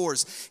those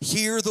doors,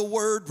 hear the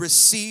word,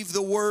 receive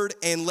the word,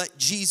 and let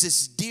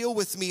Jesus deal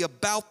with me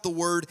about the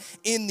word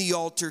in the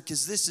altar,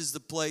 because this is the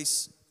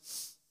place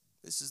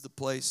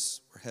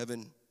where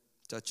heaven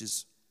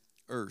touches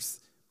earth.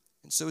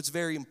 And so it's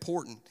very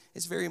important.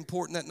 It's very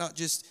important that not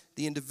just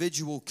the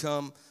individual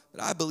come,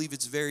 but I believe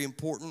it's very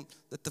important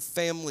that the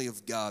family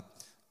of God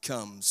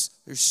comes.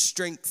 There's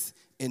strength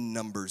in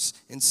numbers.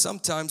 And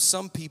sometimes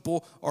some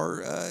people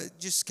are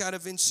just kind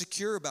of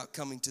insecure about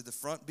coming to the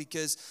front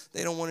because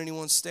they don't want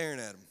anyone staring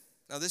at them.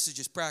 Now, this is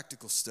just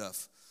practical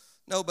stuff.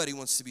 Nobody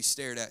wants to be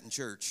stared at in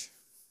church.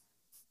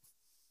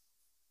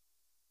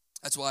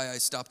 That's why I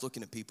stopped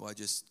looking at people. I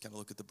just kind of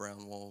look at the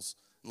brown walls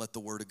and let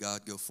the word of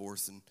God go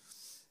forth, and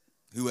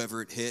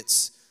whoever it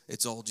hits,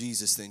 it's all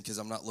Jesus then, because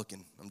I'm not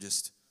looking.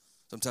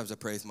 Sometimes I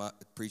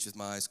preach with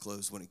my eyes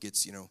closed when it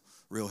gets,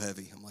 real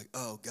heavy. I'm like,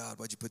 oh, God,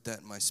 why'd you put that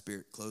in my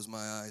spirit? Close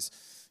my eyes,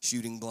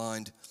 shooting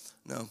blind.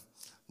 No, I'm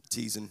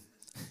teasing.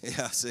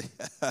 Yeah, see?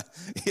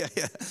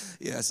 yeah,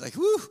 it's like,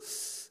 whoo.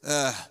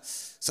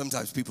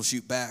 Sometimes people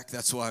shoot back.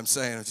 That's why I'm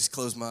saying I just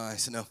close my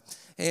eyes. No.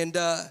 And,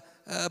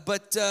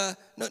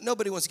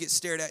 nobody wants to get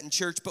stared at in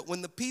church. But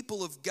when the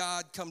people of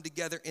God come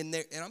together and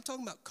I'm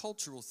talking about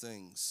cultural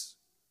things,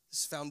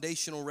 this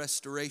foundational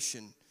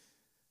restoration,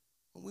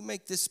 when we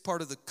make this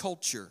part of the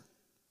culture,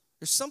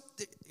 there's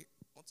something,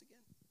 once again,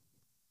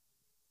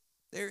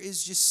 there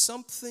is just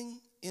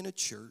something in a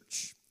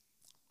church.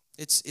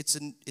 It's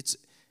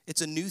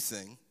a new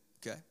thing,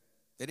 okay?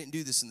 They didn't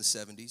do this in the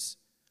 70s.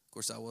 Of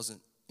course, I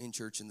wasn't in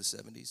church in the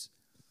 70s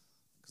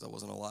because I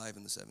wasn't alive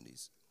in the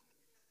 70s.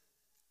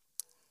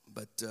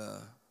 But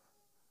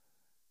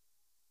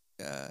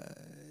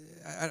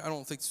I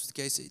don't think this is the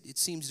case. It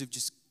seems to have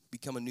just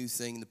become a new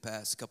thing in the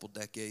past couple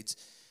decades.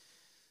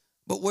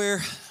 But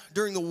where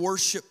during the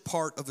worship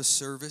part of a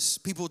service,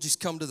 people just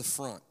come to the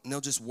front and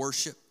they'll just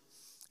worship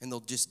and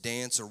they'll just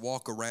dance or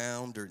walk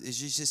around, or it's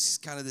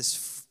just kind of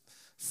this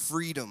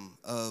freedom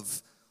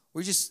of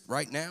we're just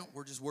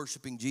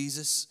worshiping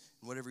Jesus,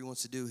 and whatever he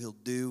wants to do, he'll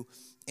do.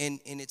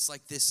 And it's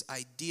like this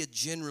idea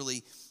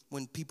generally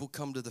when people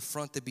come to the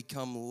front, they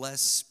become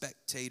less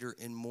spectator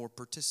and more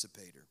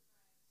participator.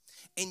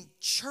 And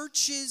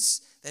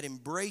churches that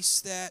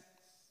embrace that,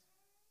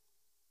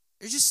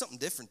 there's just something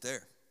different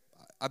there.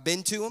 I've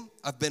been to them.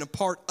 I've been a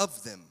part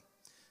of them.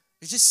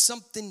 There's just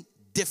something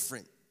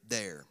different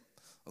there.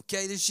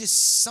 Okay? There's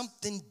just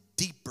something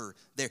deeper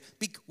there.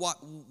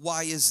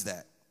 Why is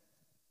that?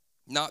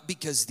 Not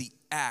because the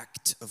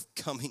act of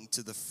coming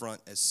to the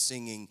front as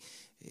singing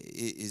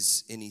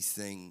is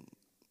anything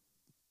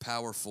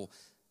powerful.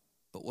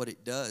 But what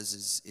it does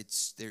is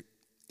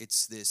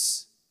it's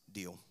this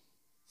deal.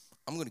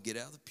 I'm going to get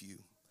out of the pew.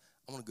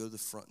 I'm going to go to the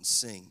front and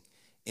sing.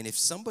 And if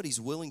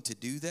somebody's willing to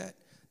do that,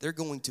 they're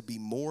going to be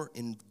more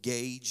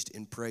engaged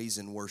in praise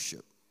and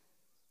worship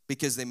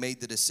because they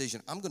made the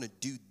decision, I'm going to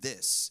do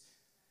this.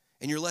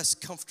 And you're less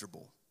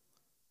comfortable.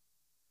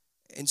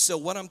 And so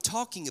what I'm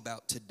talking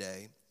about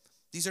today,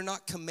 these are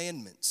not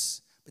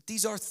commandments, but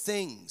these are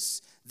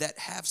things that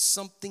have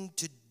something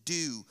to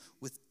do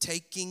with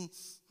taking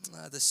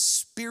the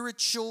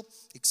spiritual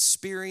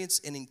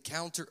experience and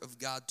encounter of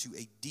God to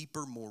a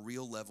deeper, more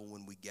real level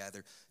when we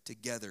gather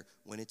together.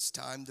 When it's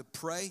time to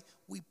pray,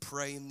 we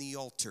pray in the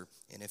altar.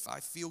 And if I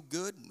feel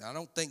good, and I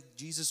don't think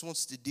Jesus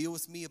wants to deal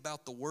with me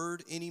about the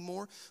word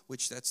anymore,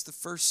 which that's the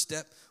first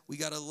step, we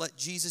got to let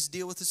Jesus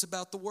deal with us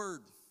about the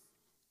word.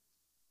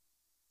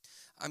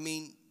 I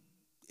mean,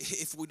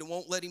 if we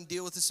won't let him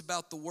deal with us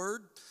about the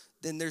word,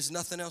 then there's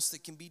nothing else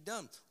that can be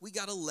done. We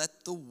got to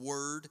let the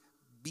word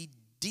be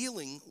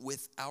dealing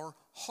with our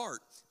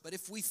heart. But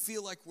if we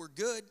feel like we're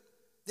good,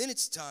 then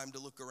it's time to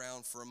look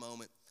around for a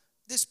moment.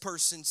 This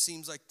person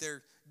seems like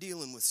they're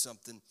dealing with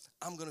something.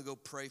 I'm going to go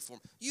pray for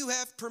them. You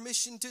have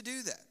permission to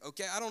do that,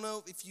 okay? I don't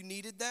know if you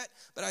needed that,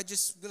 but I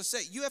just going to say,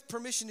 you have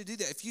permission to do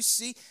that. If you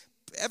see,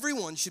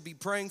 everyone should be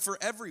praying for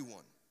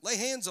everyone. Lay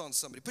hands on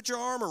somebody. Put your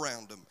arm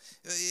around them.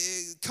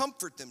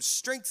 Comfort them.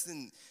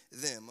 Strengthen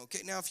them, okay?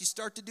 Now, if you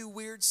start to do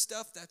weird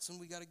stuff, that's when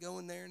we got to go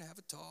in there and have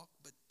a talk,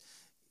 but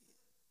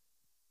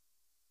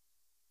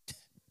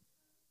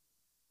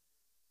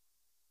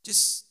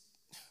just,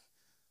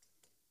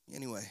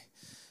 anyway.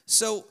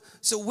 So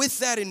with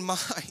that in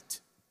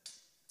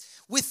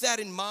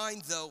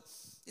mind, though,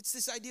 it's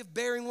this idea of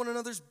bearing one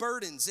another's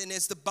burdens. And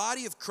as the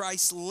body of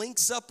Christ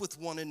links up with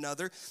one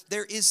another,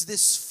 there is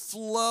this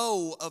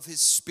flow of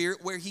his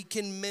Spirit where he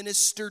can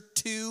minister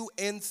to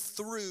and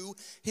through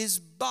his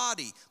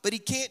body. But he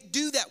can't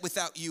do that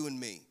without you and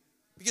me,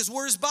 because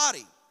we're his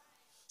body.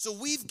 So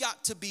we've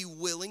got to be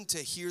willing to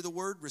hear the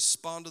word,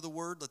 respond to the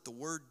word, let the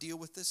word deal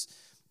with us,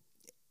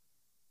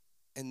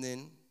 and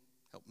then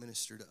help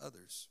minister to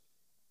others.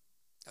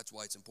 That's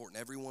why it's important.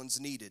 Everyone's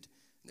needed.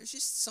 And there's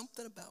just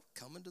something about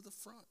coming to the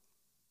front.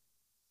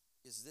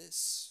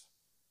 It's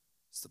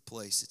the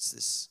place. It's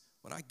this,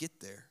 when I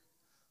get there,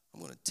 I'm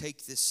going to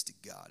take this to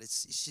God.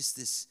 It's just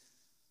this,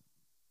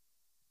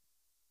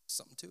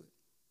 something to it.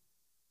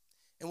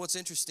 And what's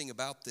interesting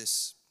about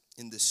this,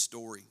 in this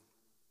story,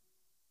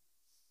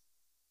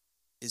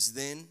 is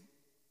then,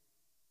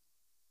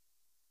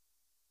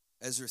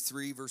 Ezra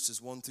 3,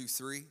 verses 1 through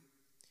 3,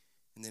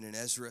 and then in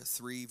Ezra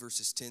 3,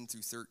 verses 10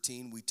 through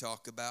 13, we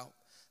talk about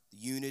the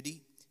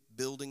unity,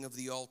 building of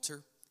the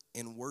altar,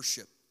 and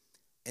worship.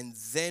 And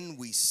then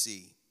we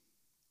see,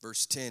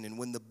 verse 10, and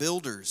when the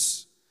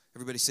builders,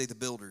 everybody say the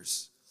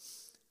builders,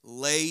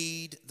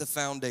 laid the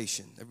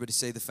foundation. Everybody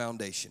say the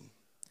foundation.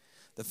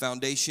 The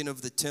foundation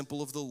of the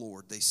temple of the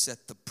Lord. They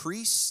set the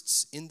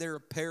priests in their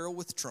apparel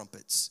with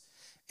trumpets,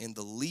 and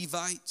the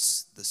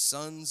Levites, the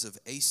sons of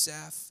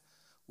Asaph,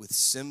 with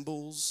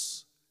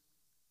cymbals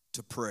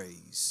to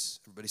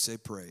praise. Everybody say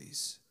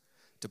praise.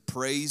 To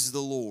praise the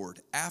Lord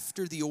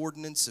after the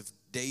ordinance of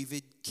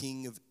David,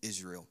 king of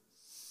Israel.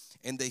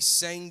 And they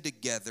sang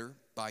together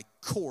by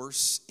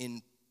course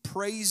in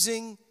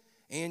praising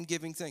and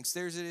giving thanks.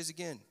 There's it is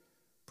again.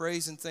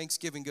 Praise and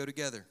thanksgiving go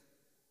together.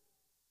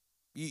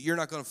 You're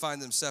not going to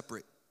find them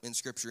separate in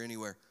Scripture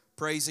anywhere.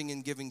 Praising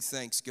and giving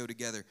thanks go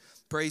together.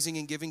 Praising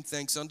and giving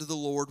thanks unto the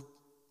Lord.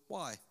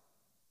 Why?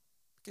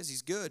 Because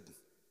he's good.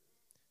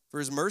 For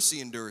his mercy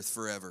endureth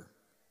forever.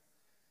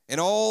 And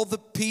all the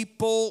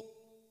people,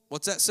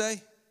 what's that say?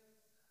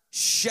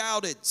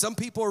 Shouted. Some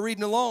people are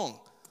reading along.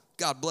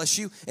 God bless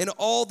you. And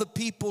all the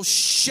people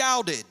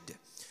shouted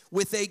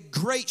with a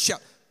great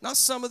shout. Not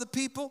some of the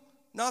people,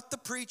 not the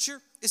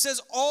preacher. It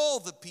says all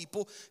the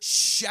people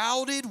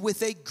shouted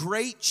with a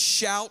great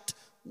shout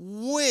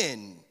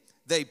when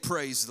they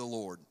praised the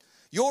Lord.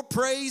 Your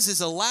praise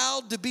is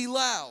allowed to be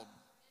loud.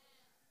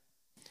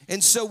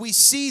 And so we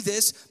see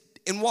this.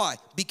 And why?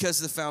 Because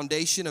the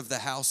foundation of the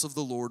house of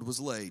the Lord was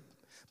laid.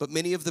 But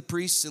many of the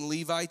priests and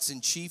Levites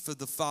and chief of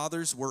the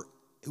fathers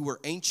who were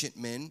ancient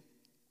men,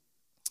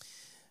 I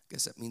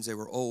guess that means they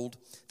were old,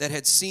 that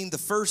had seen the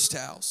first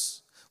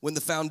house. When the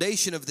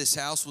foundation of this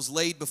house was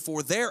laid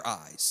before their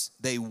eyes,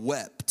 they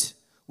wept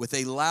with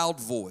a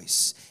loud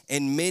voice,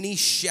 and many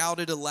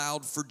shouted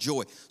aloud for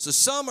joy. So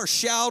some are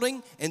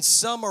shouting, and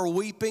some are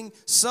weeping,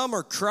 some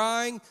are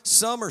crying,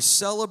 some are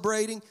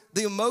celebrating.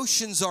 The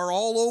emotions are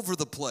all over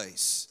the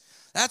place.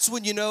 That's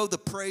when you know the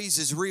praise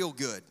is real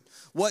good.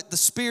 What the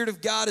Spirit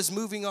of God is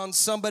moving on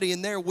somebody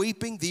and they're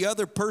weeping, the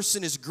other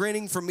person is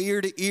grinning from ear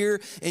to ear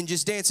and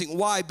just dancing.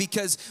 Why?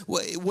 Because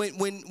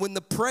when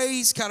the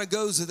praise kind of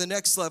goes to the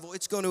next level,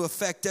 it's going to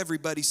affect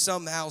everybody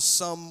somehow,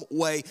 some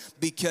way,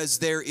 because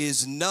there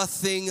is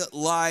nothing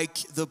like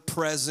the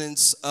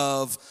presence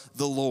of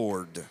the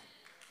Lord.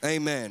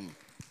 Amen.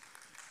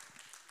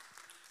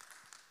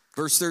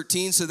 Verse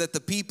 13, so that the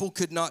people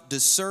could not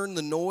discern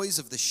the noise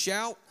of the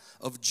shout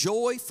of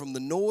joy from the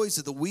noise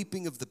of the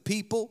weeping of the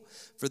people,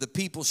 for the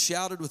people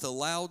shouted with a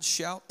loud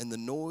shout, and the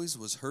noise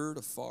was heard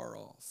afar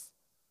off.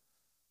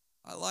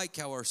 I like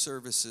how our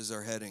services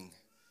are heading.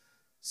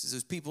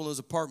 There's people in those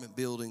apartment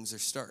buildings are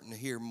starting to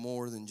hear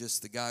more than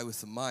just the guy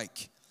with the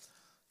mic.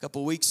 A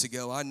couple weeks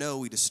ago, I know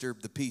we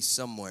disturbed the peace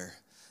somewhere,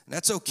 and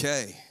that's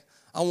okay.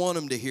 I want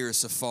them to hear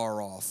us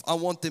afar off. I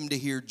want them to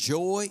hear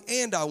joy,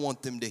 and I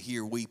want them to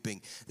hear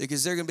weeping.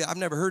 Because they're going to be, I've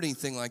never heard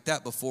anything like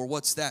that before.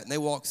 What's that? And they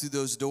walk through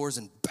those doors,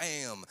 and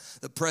bam,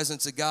 the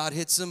presence of God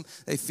hits them.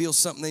 They feel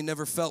something they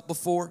never felt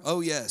before.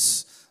 Oh,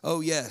 yes.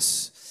 Oh,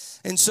 yes.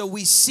 And so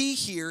we see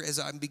here, as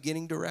I'm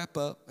beginning to wrap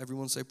up,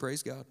 everyone say,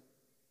 praise God.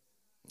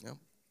 Yeah.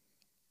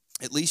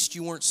 At least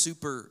you weren't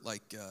super,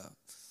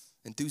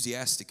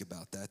 enthusiastic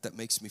about that. That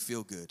makes me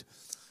feel good.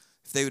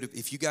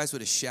 If you guys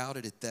would have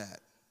shouted at that,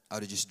 I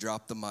would have just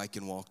dropped the mic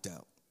and walked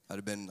out. I'd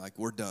have been like,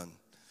 we're done.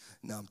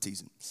 No, I'm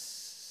teasing.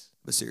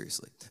 But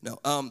seriously. No.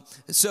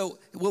 So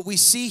what we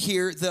see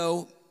here,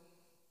 though,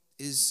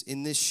 is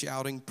in this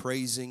shouting,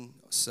 praising,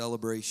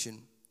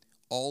 celebration,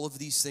 all of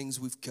these things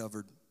we've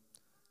covered,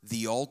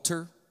 the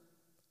altar,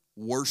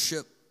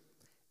 worship,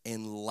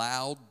 and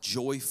loud,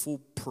 joyful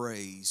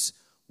praise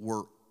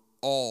were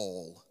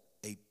all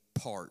a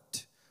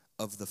part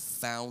of the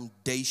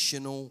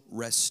foundational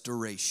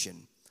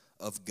restoration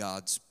of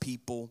God's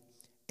people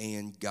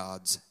and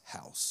God's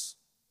house.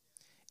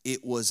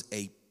 It was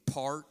a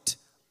part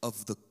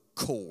of the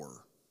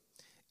core.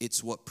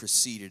 It's what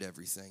preceded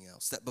everything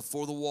else. That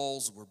before the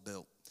walls were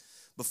built,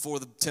 before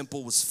the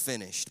temple was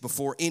finished,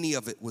 before any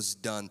of it was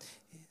done,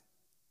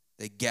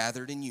 they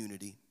gathered in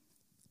unity.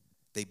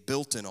 They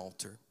built an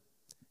altar.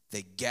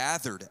 They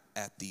gathered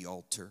at the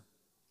altar.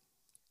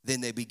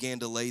 Then they began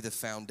to lay the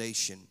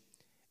foundation,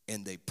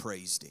 and they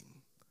praised him.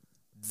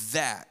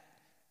 That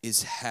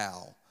is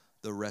how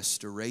the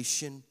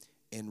restoration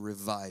and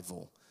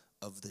revival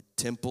of the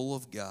temple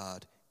of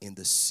God in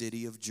the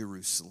city of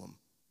Jerusalem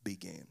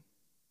began.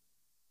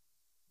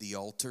 The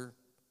altar,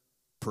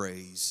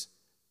 praise,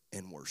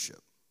 and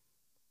worship.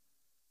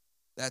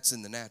 That's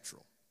in the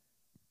natural.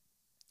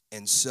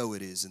 And so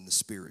it is in the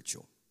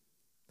spiritual.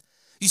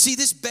 You see,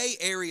 this Bay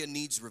Area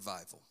needs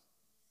revival.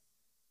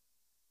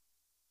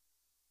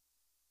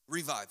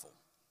 Revival.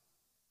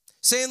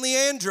 San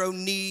Leandro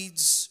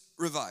needs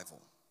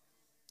revival.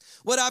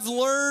 What I've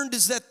learned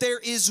is that there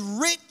is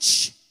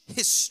rich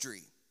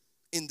history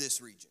in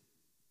this region.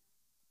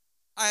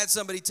 I had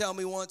somebody tell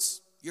me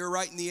once, you're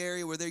right in the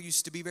area where there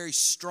used to be very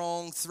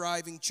strong,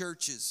 thriving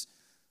churches.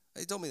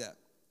 They told me that.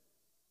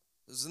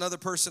 There's another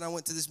person I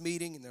went to this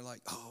meeting, and they're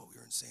like, oh,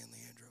 you're in San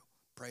Leandro,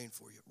 praying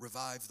for you.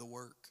 Revive the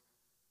work.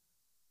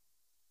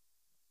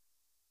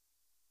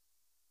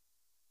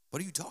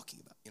 What are you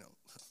talking about?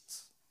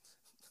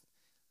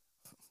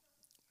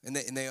 And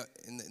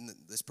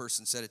this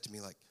person said it to me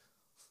like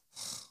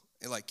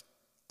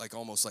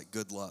almost like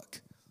good luck.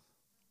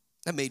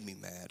 That made me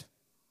mad.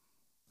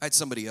 I had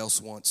somebody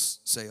else once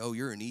say, oh,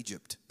 you're in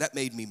Egypt. That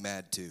made me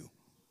mad too.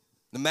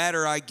 The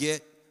madder I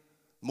get,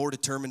 the more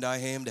determined I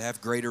am to have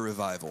greater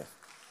revival.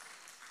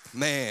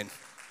 Man,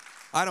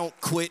 I don't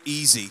quit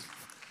easy.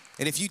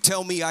 And if you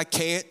tell me I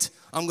can't,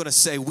 I'm going to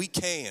say we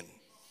can.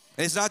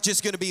 And it's not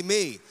just going to be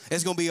me.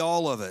 It's going to be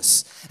all of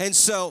us. And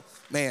so,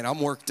 man, I'm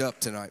worked up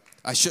tonight.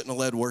 I shouldn't have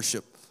led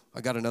worship.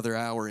 I got another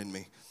hour in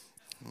me.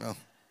 Well,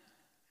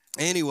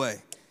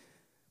 anyway,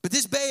 but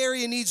this Bay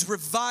Area needs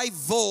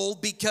revival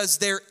because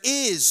there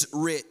is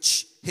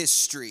rich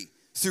history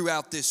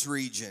throughout this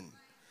region.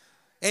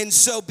 And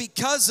so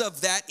because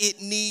of that,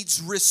 it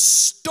needs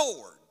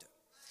restored.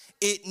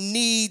 It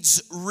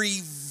needs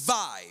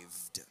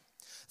revived.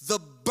 The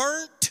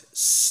burnt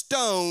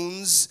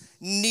stones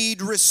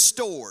need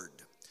restored.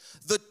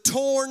 The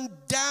torn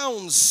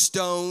down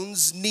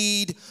stones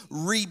need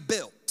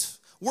rebuilt.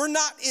 We're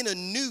not in a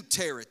new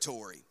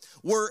territory.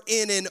 We're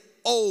in an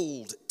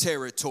old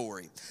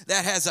territory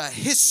that has a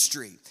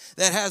history,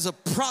 that has a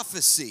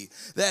prophecy,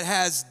 that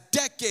has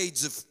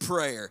decades of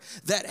prayer,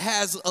 that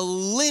has a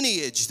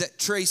lineage that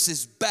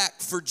traces back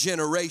for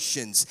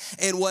generations.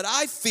 And what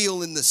I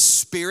feel in the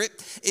spirit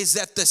is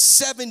that the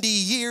 70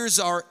 years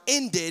are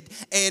ended,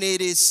 and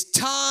it is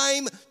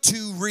time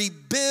to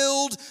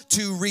rebuild,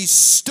 to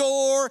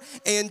restore,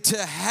 and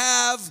to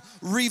have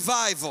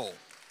revival.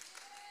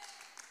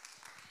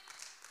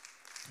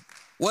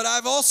 What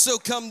I've also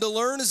come to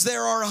learn is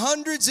there are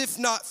hundreds, if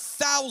not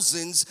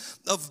thousands,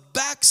 of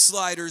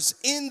backsliders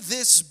in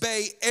this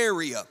Bay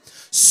Area.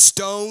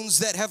 Stones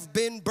that have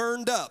been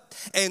burned up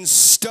and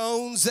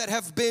stones that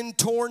have been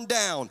torn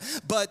down.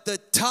 But the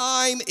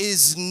time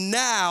is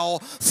now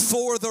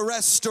for the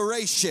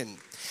restoration.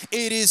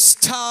 It is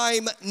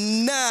time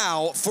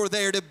now for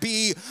there to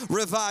be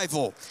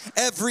revival.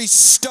 Every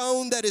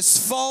stone that is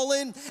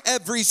fallen,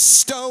 every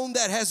stone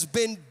that has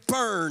been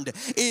burned,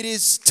 it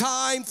is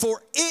time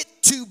for it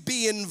to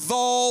be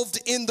involved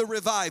in the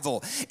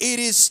revival. It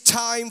is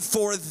time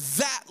for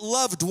that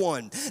loved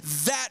one,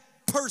 that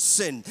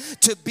person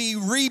to be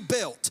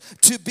rebuilt,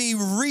 to be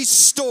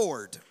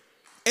restored.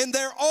 And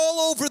they're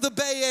all over the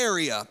Bay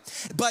Area.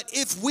 But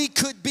if we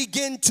could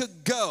begin to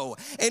go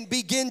and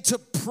begin to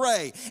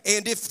pray,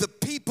 and if the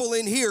people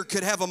in here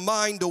could have a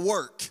mind to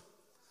work.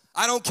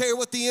 I don't care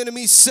what the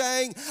enemy's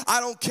saying.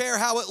 I don't care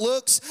how it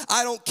looks.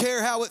 I don't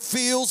care how it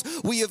feels.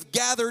 We have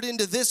gathered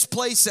into this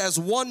place as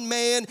one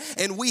man,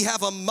 and we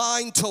have a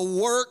mind to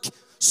work,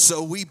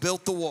 so we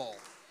built the wall.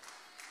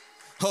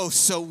 Oh,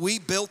 so we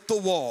built the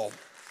wall.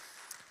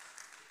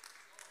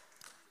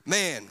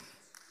 Man,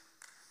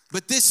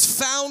 but this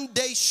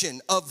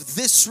foundation of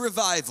this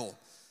revival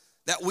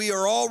that we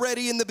are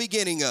already in the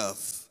beginning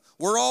of,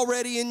 we're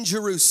already in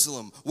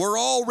Jerusalem, we're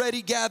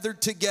already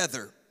gathered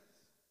together,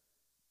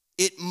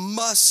 it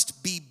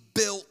must be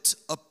built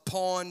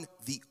upon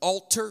the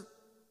altar,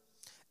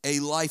 a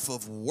life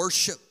of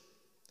worship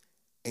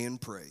and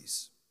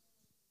praise.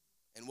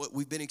 And what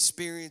we've been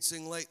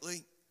experiencing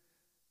lately,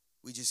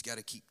 we just got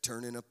to keep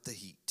turning up the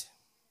heat.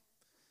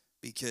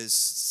 Because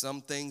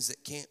some things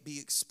that can't be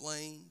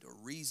explained or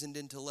reasoned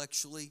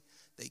intellectually,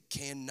 they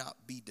cannot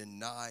be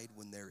denied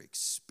when they're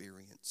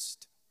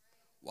experienced.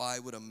 Why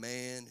would a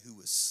man who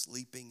was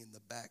sleeping in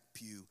the back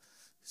pew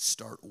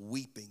start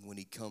weeping when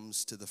he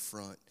comes to the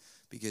front?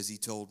 Because he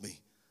told me,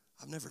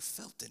 I've never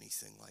felt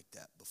anything like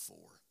that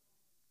before.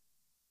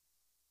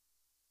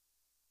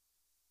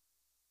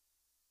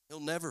 He'll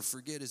never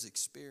forget his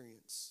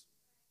experience.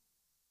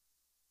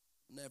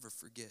 Never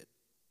forget.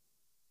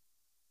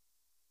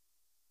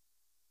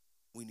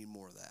 We need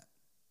more of that.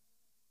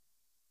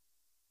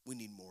 We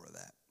need more of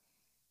that.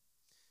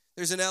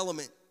 There's an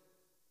element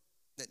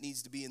that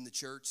needs to be in the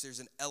church. There's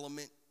an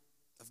element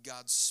of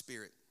God's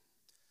Spirit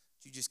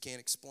you just can't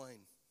explain.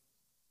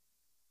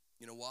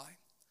 You know why?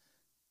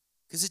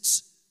 Because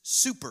it's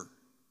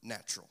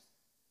supernatural.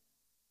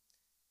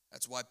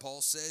 That's why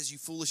Paul says, you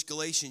foolish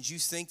Galatians, you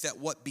think that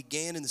what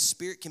began in the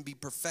Spirit can be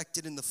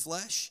perfected in the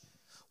flesh?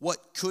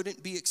 What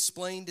couldn't be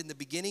explained in the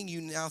beginning,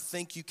 you now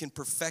think you can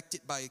perfect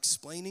it by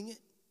explaining it?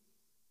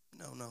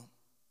 No.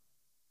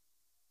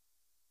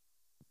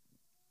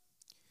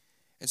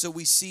 And so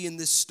we see in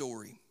this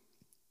story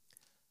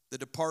the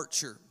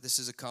departure, this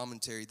is a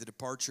commentary, the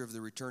departure of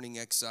the returning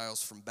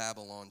exiles from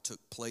Babylon took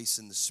place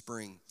in the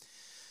spring.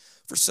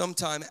 For some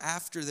time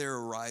after their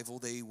arrival,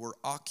 they were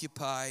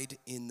occupied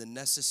in the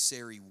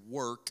necessary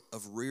work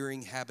of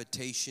rearing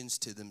habitations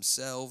to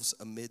themselves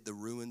amid the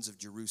ruins of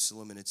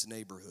Jerusalem and its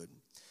neighborhood.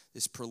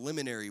 This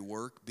preliminary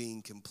work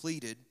being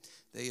completed,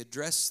 they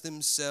addressed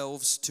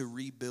themselves to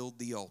rebuild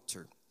the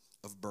altar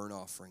of burnt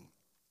offering.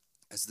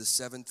 As the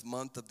 7th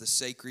month of the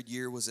sacred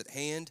year was at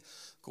hand,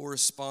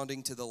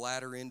 corresponding to the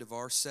latter end of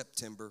our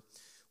September,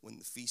 when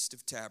the Feast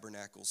of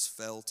Tabernacles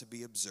fell to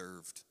be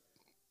observed,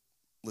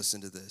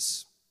 listen to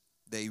this,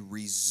 they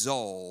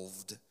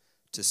resolved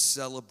to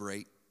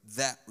celebrate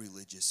that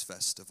religious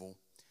festival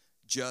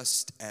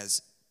just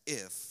as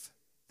if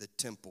the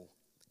temple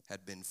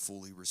had been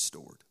fully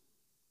restored.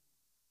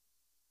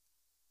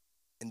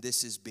 And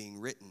this is being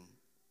written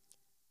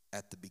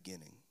at the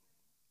beginning.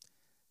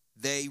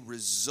 They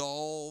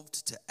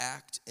resolved to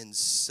act and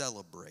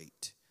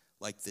celebrate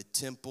like the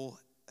temple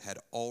had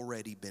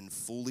already been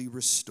fully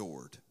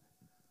restored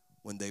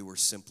when they were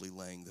simply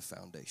laying the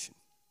foundation.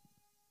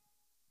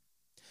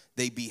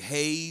 They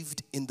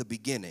behaved in the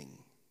beginning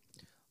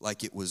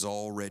like it was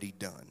already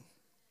done.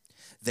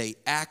 They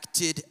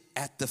acted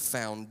at the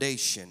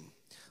foundation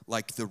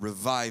like the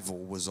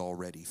revival was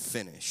already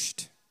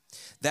finished.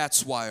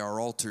 That's why our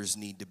altars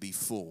need to be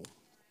full.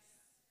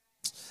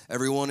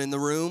 Everyone in the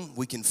room,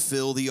 we can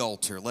fill the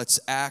altar. Let's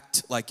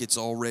act like it's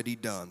already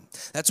done.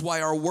 That's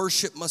why our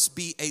worship must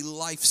be a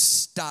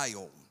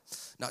lifestyle,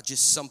 not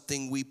just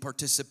something we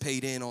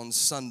participate in on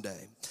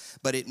Sunday,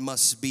 but it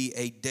must be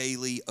a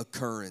daily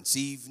occurrence,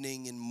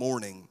 evening and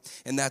morning.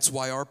 And that's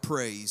why our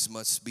praise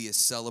must be a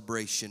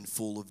celebration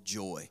full of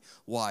joy.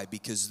 Why?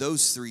 Because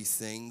those three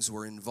things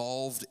were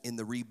involved in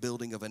the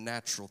rebuilding of a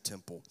natural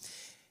temple.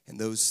 And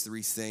those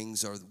three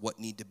things are what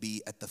need to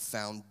be at the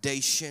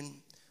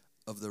foundation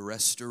of the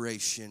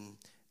restoration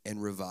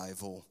and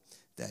revival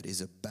that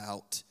is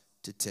about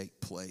to take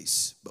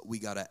place. But we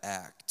got to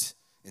act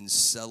and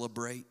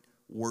celebrate,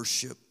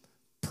 worship,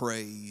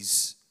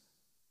 praise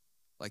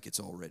like it's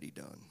already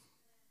done.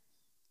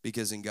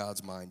 Because in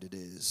God's mind it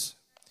is.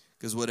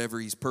 Because whatever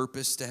He's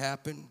purposed to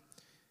happen,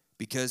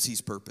 because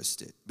He's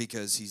purposed it,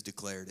 because He's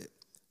declared it,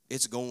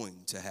 it's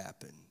going to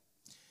happen.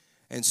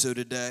 And so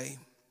today,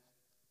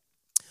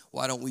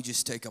 why don't we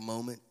just take a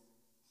moment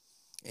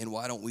and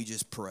why don't we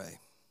just pray?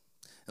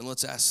 And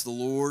let's ask the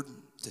Lord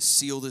to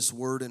seal this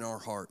word in our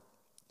heart.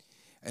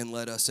 And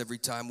let us, every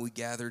time we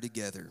gather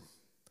together,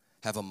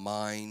 have a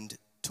mind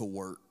to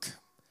work.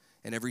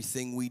 And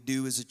everything we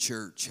do as a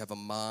church, have a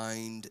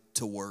mind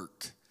to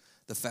work.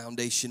 The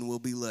foundation will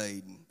be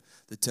laid.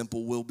 The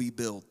temple will be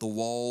built. The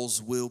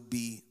walls will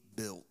be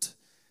built.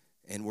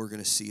 And we're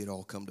going to see it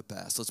all come to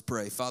pass. Let's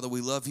pray. Father, we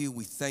love you.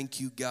 We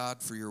thank you,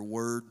 God, for your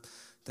word.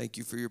 Thank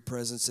you for your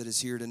presence that is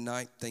here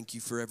tonight. Thank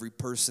you for every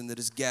person that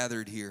is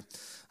gathered here.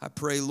 I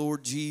pray,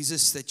 Lord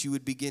Jesus, that you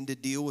would begin to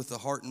deal with the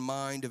heart and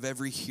mind of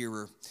every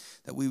hearer,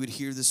 that we would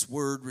hear this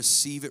word,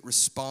 receive it,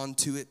 respond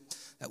to it,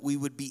 that we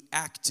would be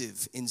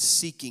active in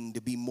seeking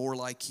to be more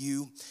like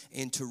you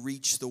and to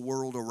reach the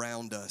world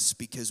around us,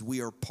 because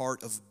we are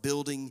part of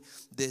building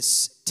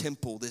this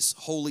temple, this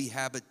holy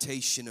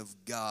habitation of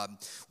God,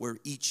 where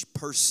each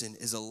person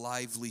is a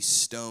lively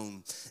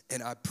stone.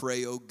 And I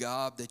pray, oh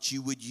God, that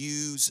you would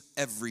use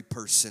every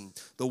person,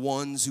 the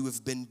ones who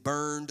have been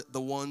burned, the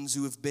ones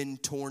who have been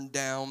torn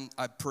down.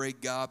 I pray,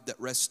 God, that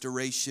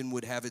restoration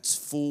would have its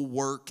full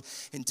work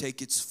and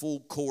take its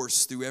full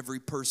course through every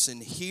person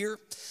here,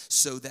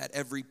 so that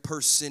every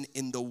person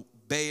in the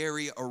Bay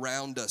Area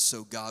around us,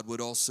 oh God,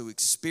 would also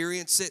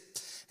experience it.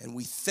 And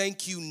we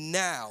thank you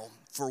now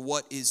for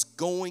what is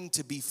going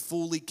to be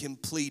fully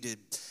completed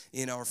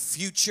in our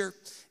future.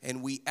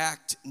 And we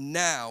act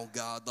now,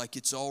 God, like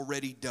it's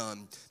already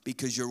done,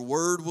 because your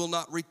word will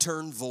not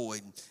return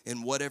void,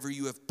 and whatever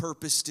you have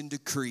purposed and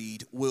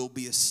decreed will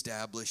be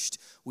established.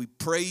 We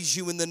praise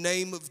you in the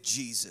name of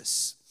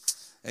Jesus.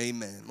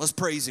 Amen. Let's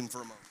praise him for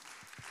a moment.